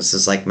readings.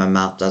 It's like my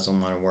mouth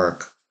doesn't want to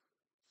work.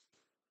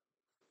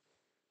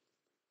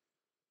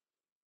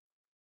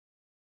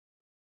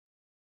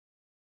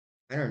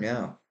 I don't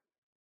know.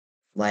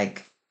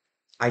 Like,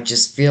 I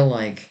just feel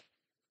like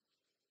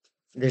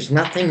there's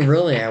nothing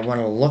really I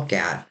want to look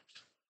at.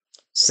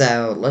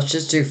 So let's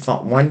just do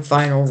one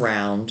final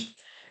round.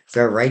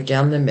 Go right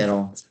down the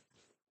middle.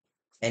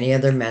 Any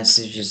other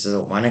messages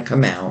that want to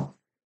come out?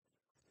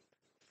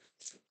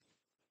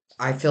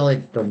 I feel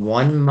like the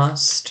one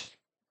must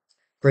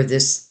for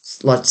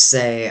this, let's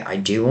say I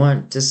do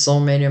want this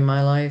soulmate in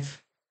my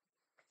life,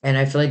 and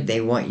I feel like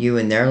they want you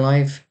in their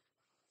life,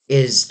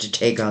 is to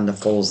take on the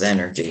Fool's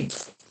energy.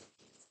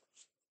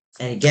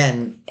 And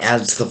again,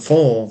 as the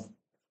Fool,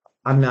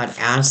 I'm not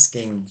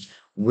asking,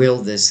 will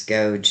this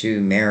go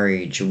to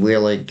marriage?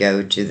 Will it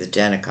go to the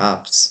Ten of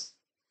Cups?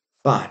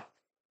 But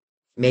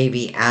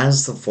maybe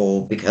as the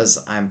Fool,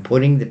 because I'm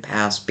putting the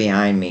past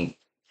behind me,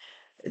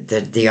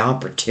 the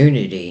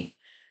opportunity,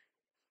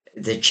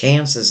 the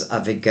chances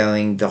of it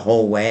going the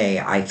whole way,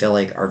 I feel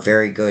like are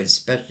very good,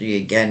 especially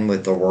again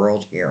with the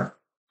world here.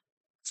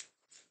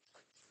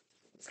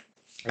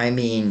 I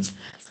mean,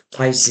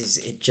 Pisces,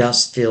 it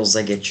just feels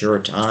like it's your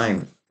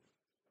time.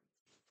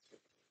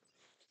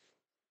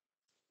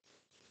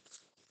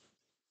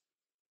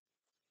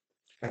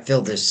 I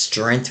feel this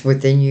strength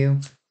within you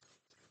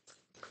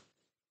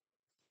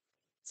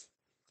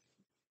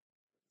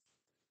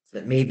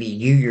that maybe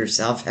you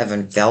yourself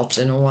haven't felt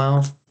in a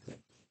while.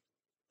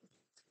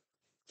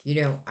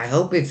 I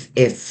hope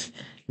if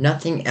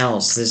nothing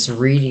else, this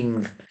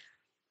reading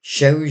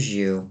shows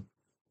you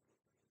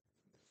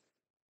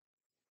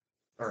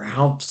or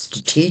helps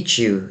to teach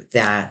you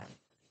that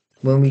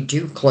when we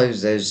do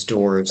close those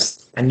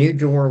doors, a new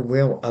door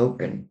will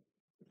open.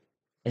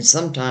 And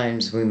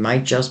sometimes we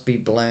might just be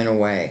blown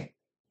away.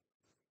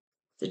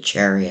 The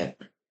chariot,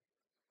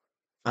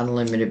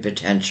 unlimited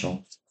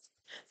potential.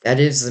 That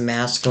is the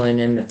masculine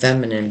and the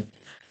feminine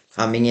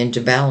coming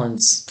into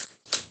balance.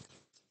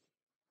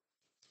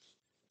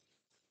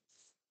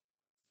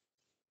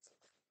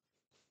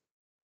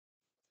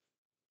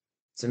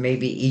 So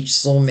maybe each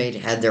soulmate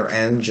had their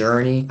own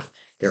journey,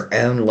 their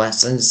own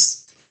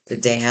lessons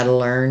that they had to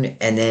learn,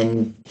 and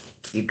then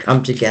you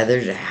come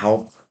together to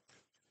help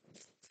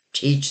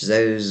teach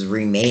those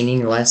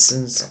remaining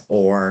lessons,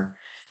 or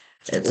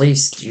at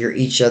least you're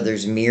each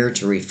other's mirror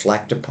to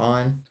reflect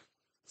upon,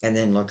 and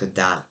then look at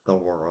that, the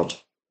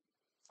world.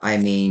 I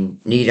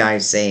mean, need I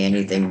say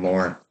anything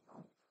more?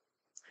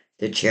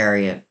 The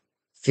chariot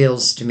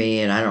feels to me,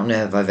 and I don't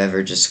know if I've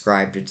ever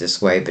described it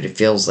this way, but it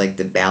feels like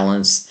the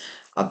balance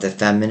of the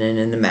feminine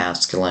and the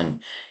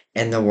masculine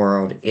in the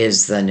world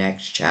is the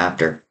next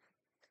chapter.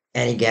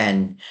 And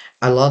again,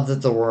 I love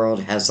that the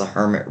world has the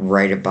hermit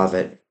right above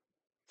it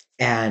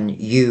and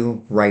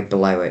you right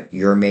below it,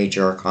 your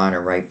major arcana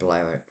right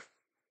below it.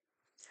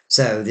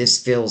 So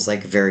this feels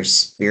like a very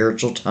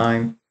spiritual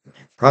time,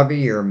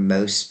 probably your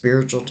most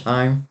spiritual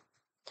time.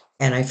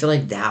 And I feel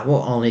like that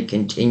will only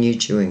continue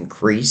to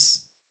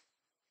increase.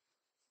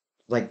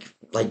 Like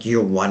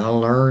you'll want to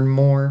learn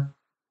more.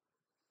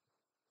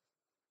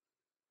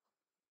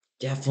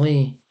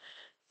 Definitely,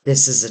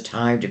 this is a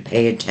time to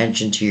pay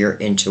attention to your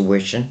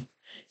intuition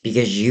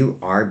because you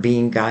are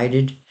being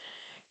guided.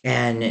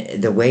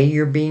 And the way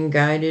you're being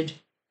guided,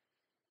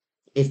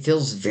 it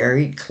feels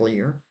very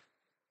clear.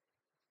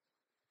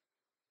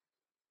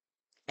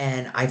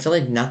 And I feel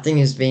like nothing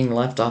is being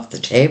left off the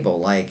table.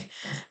 Like,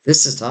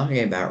 this is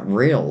talking about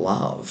real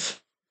love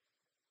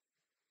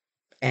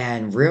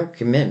and real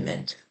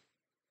commitment.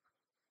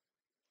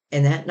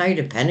 And that Knight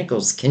of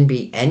Pentacles can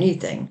be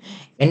anything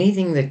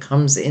that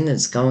comes in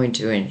that's going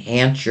to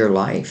enhance your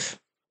life.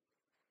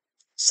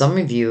 Some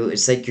of you,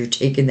 it's like you're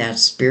taking that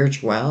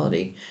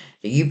spirituality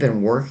that you've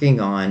been working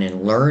on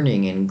and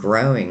learning and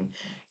growing,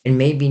 and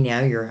maybe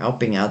now you're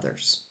helping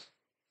others,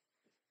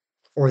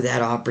 or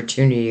that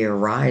opportunity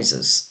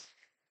arises.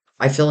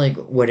 I feel like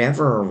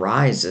whatever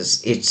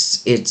arises,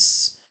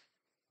 it's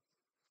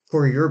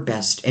for your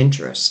best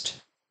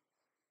interest.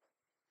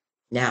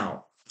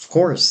 Now, of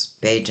course,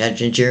 pay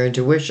attention to your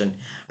intuition.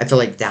 I feel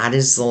like that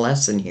is the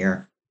lesson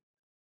here.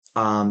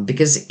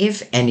 Because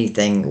if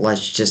anything,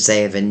 let's just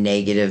say if a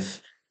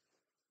negative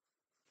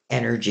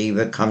energy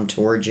would come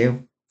towards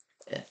you,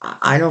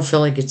 I don't feel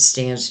like it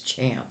stands a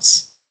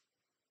chance.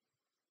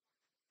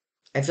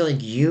 I feel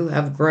like you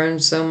have grown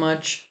so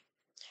much,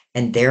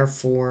 and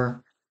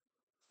therefore,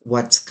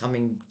 what's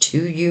coming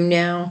to you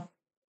now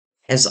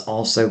has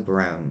also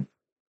grown.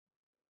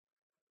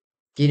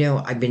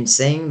 I've been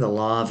saying the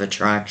law of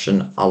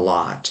attraction a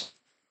lot,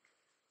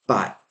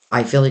 but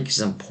I feel like it's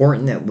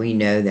important that we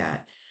know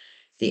that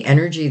the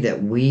energy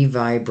that we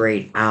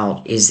vibrate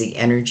out is the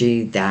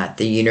energy that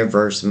the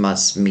universe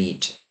must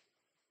meet.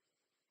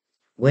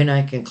 When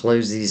I can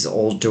close these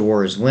old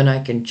doors, when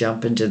I can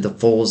jump into the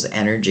Fool's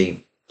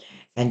energy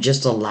and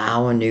just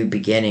allow a new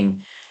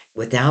beginning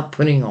without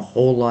putting a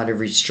whole lot of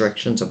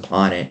restrictions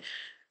upon it,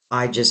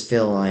 I just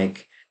feel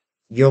like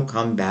you'll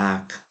come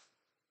back.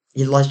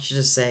 Let's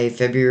just say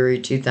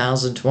February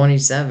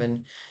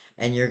 2027,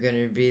 and you're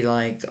going to be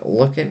like,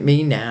 look at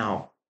me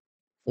now.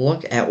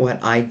 Look at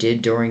what I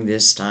did during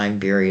this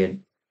time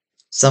period.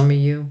 Some of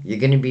you, you're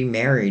going to be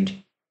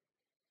married.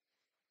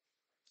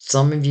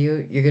 Some of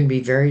you, you're going to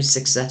be very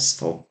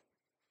successful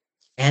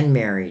and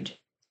married.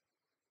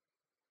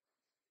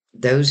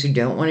 Those who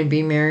don't want to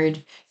be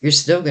married, you're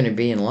still going to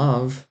be in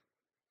love.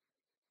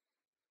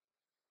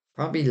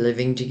 Probably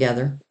living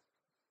together.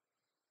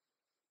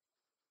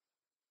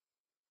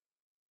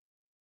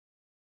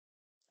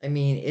 I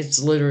mean,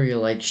 it's literally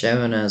like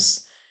showing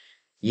us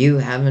you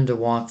having to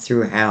walk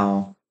through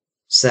hell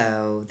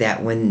so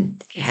that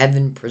when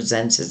heaven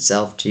presents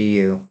itself to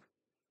you,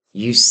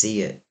 you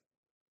see it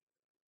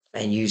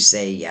and you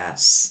say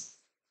yes.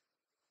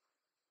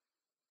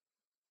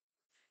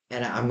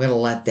 And I'm going to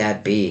let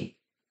that be.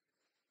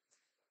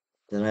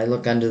 Then I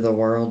look under the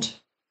world,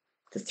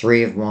 the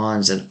Three of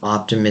Wands, an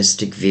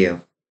optimistic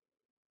view.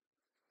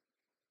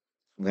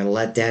 I'm going to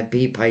let that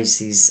be,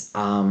 Pisces.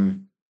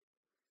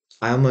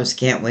 I almost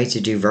can't wait to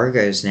do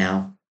Virgos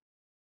now.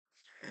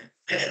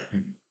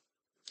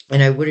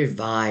 And I would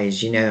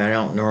advise, I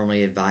don't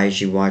normally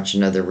advise you watch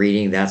another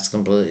reading. That's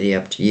completely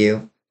up to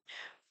you.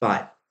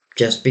 But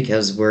just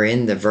because we're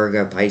in the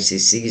Virgo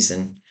Pisces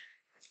season,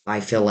 I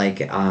feel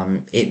like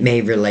it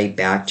may relate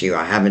back to you.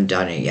 I haven't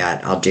done it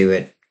yet. I'll do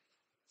it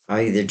I'll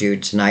either do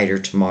it tonight or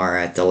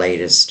tomorrow at the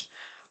latest.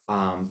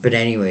 But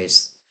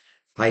anyways,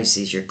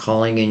 Pisces, you're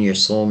calling in your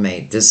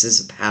soulmate. This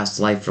is a past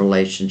life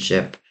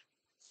relationship.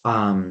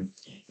 Um,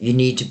 you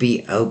need to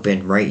be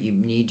open, right? You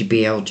need to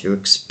be able to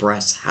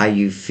express how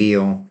you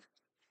feel.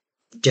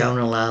 Don't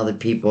allow the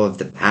people of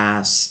the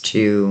past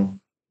to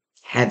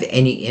have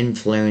any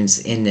influence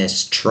in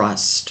this.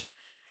 Trust,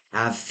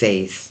 have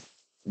faith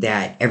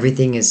that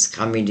everything is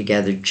coming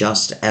together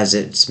just as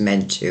it's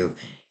meant to,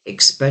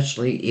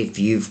 especially if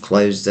you've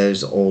closed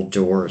those old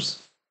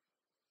doors,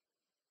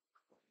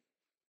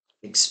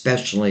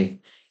 especially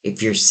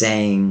if you're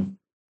saying,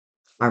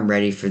 I'm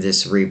ready for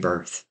this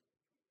rebirth.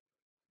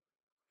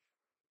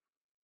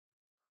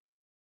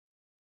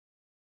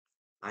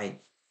 I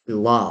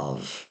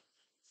love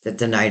that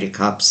the Knight of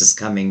Cups is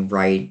coming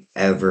right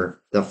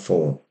over the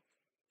Fool.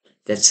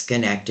 That's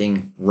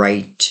connecting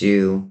right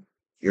to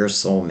your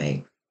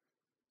soulmate.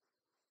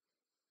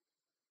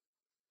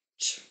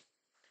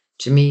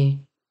 To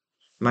me,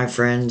 my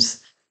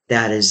friends,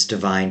 that is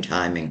divine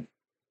timing.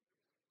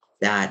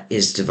 That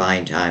is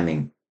divine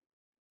timing.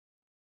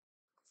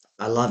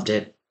 I loved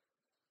it.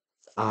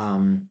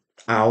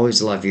 I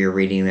always love your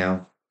reading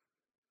though.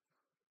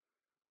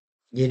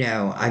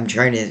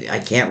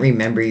 I can't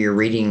remember your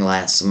reading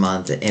last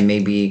month, and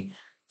maybe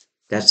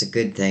that's a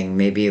good thing.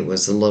 Maybe it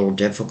was a little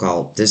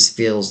difficult. This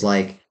feels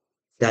like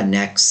the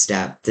next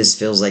step. This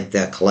feels like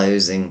the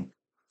closing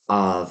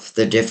of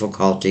the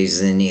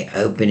difficulties and the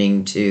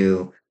opening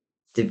to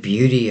the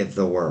beauty of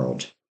the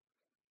world,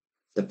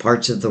 the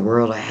parts of the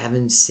world I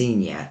haven't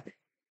seen yet.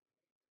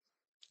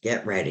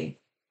 Get ready.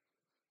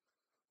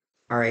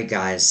 All right,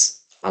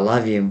 guys. I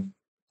love you.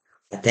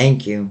 I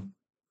thank you.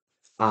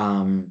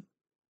 Um,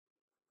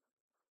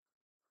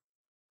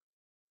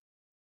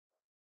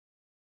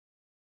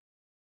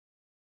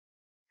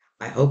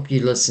 I hope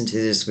you listen to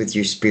this with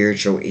your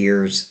spiritual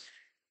ears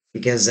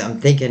because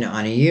I'm thinking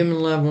on a human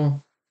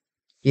level,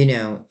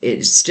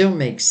 it still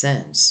makes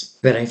sense,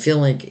 but I feel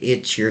like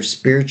it's your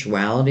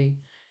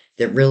spirituality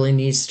that really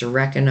needs to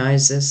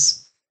recognize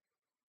this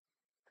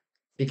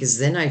because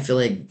then I feel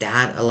like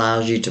that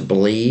allows you to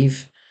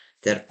believe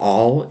that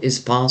all is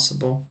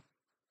possible.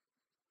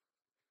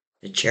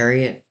 The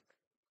chariot,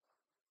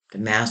 the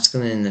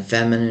masculine and the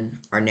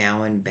feminine are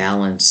now in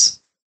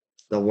balance.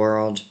 The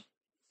world,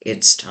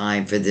 it's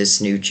time for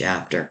this new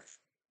chapter.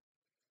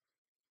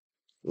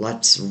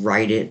 Let's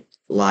write it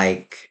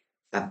like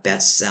a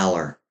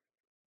bestseller.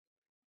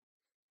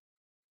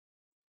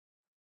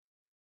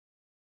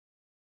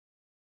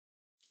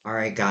 All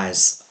right,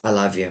 guys, I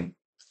love you.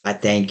 I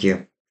thank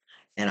you.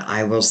 And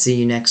I will see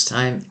you next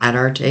time at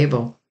our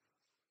table.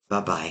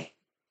 Bye bye.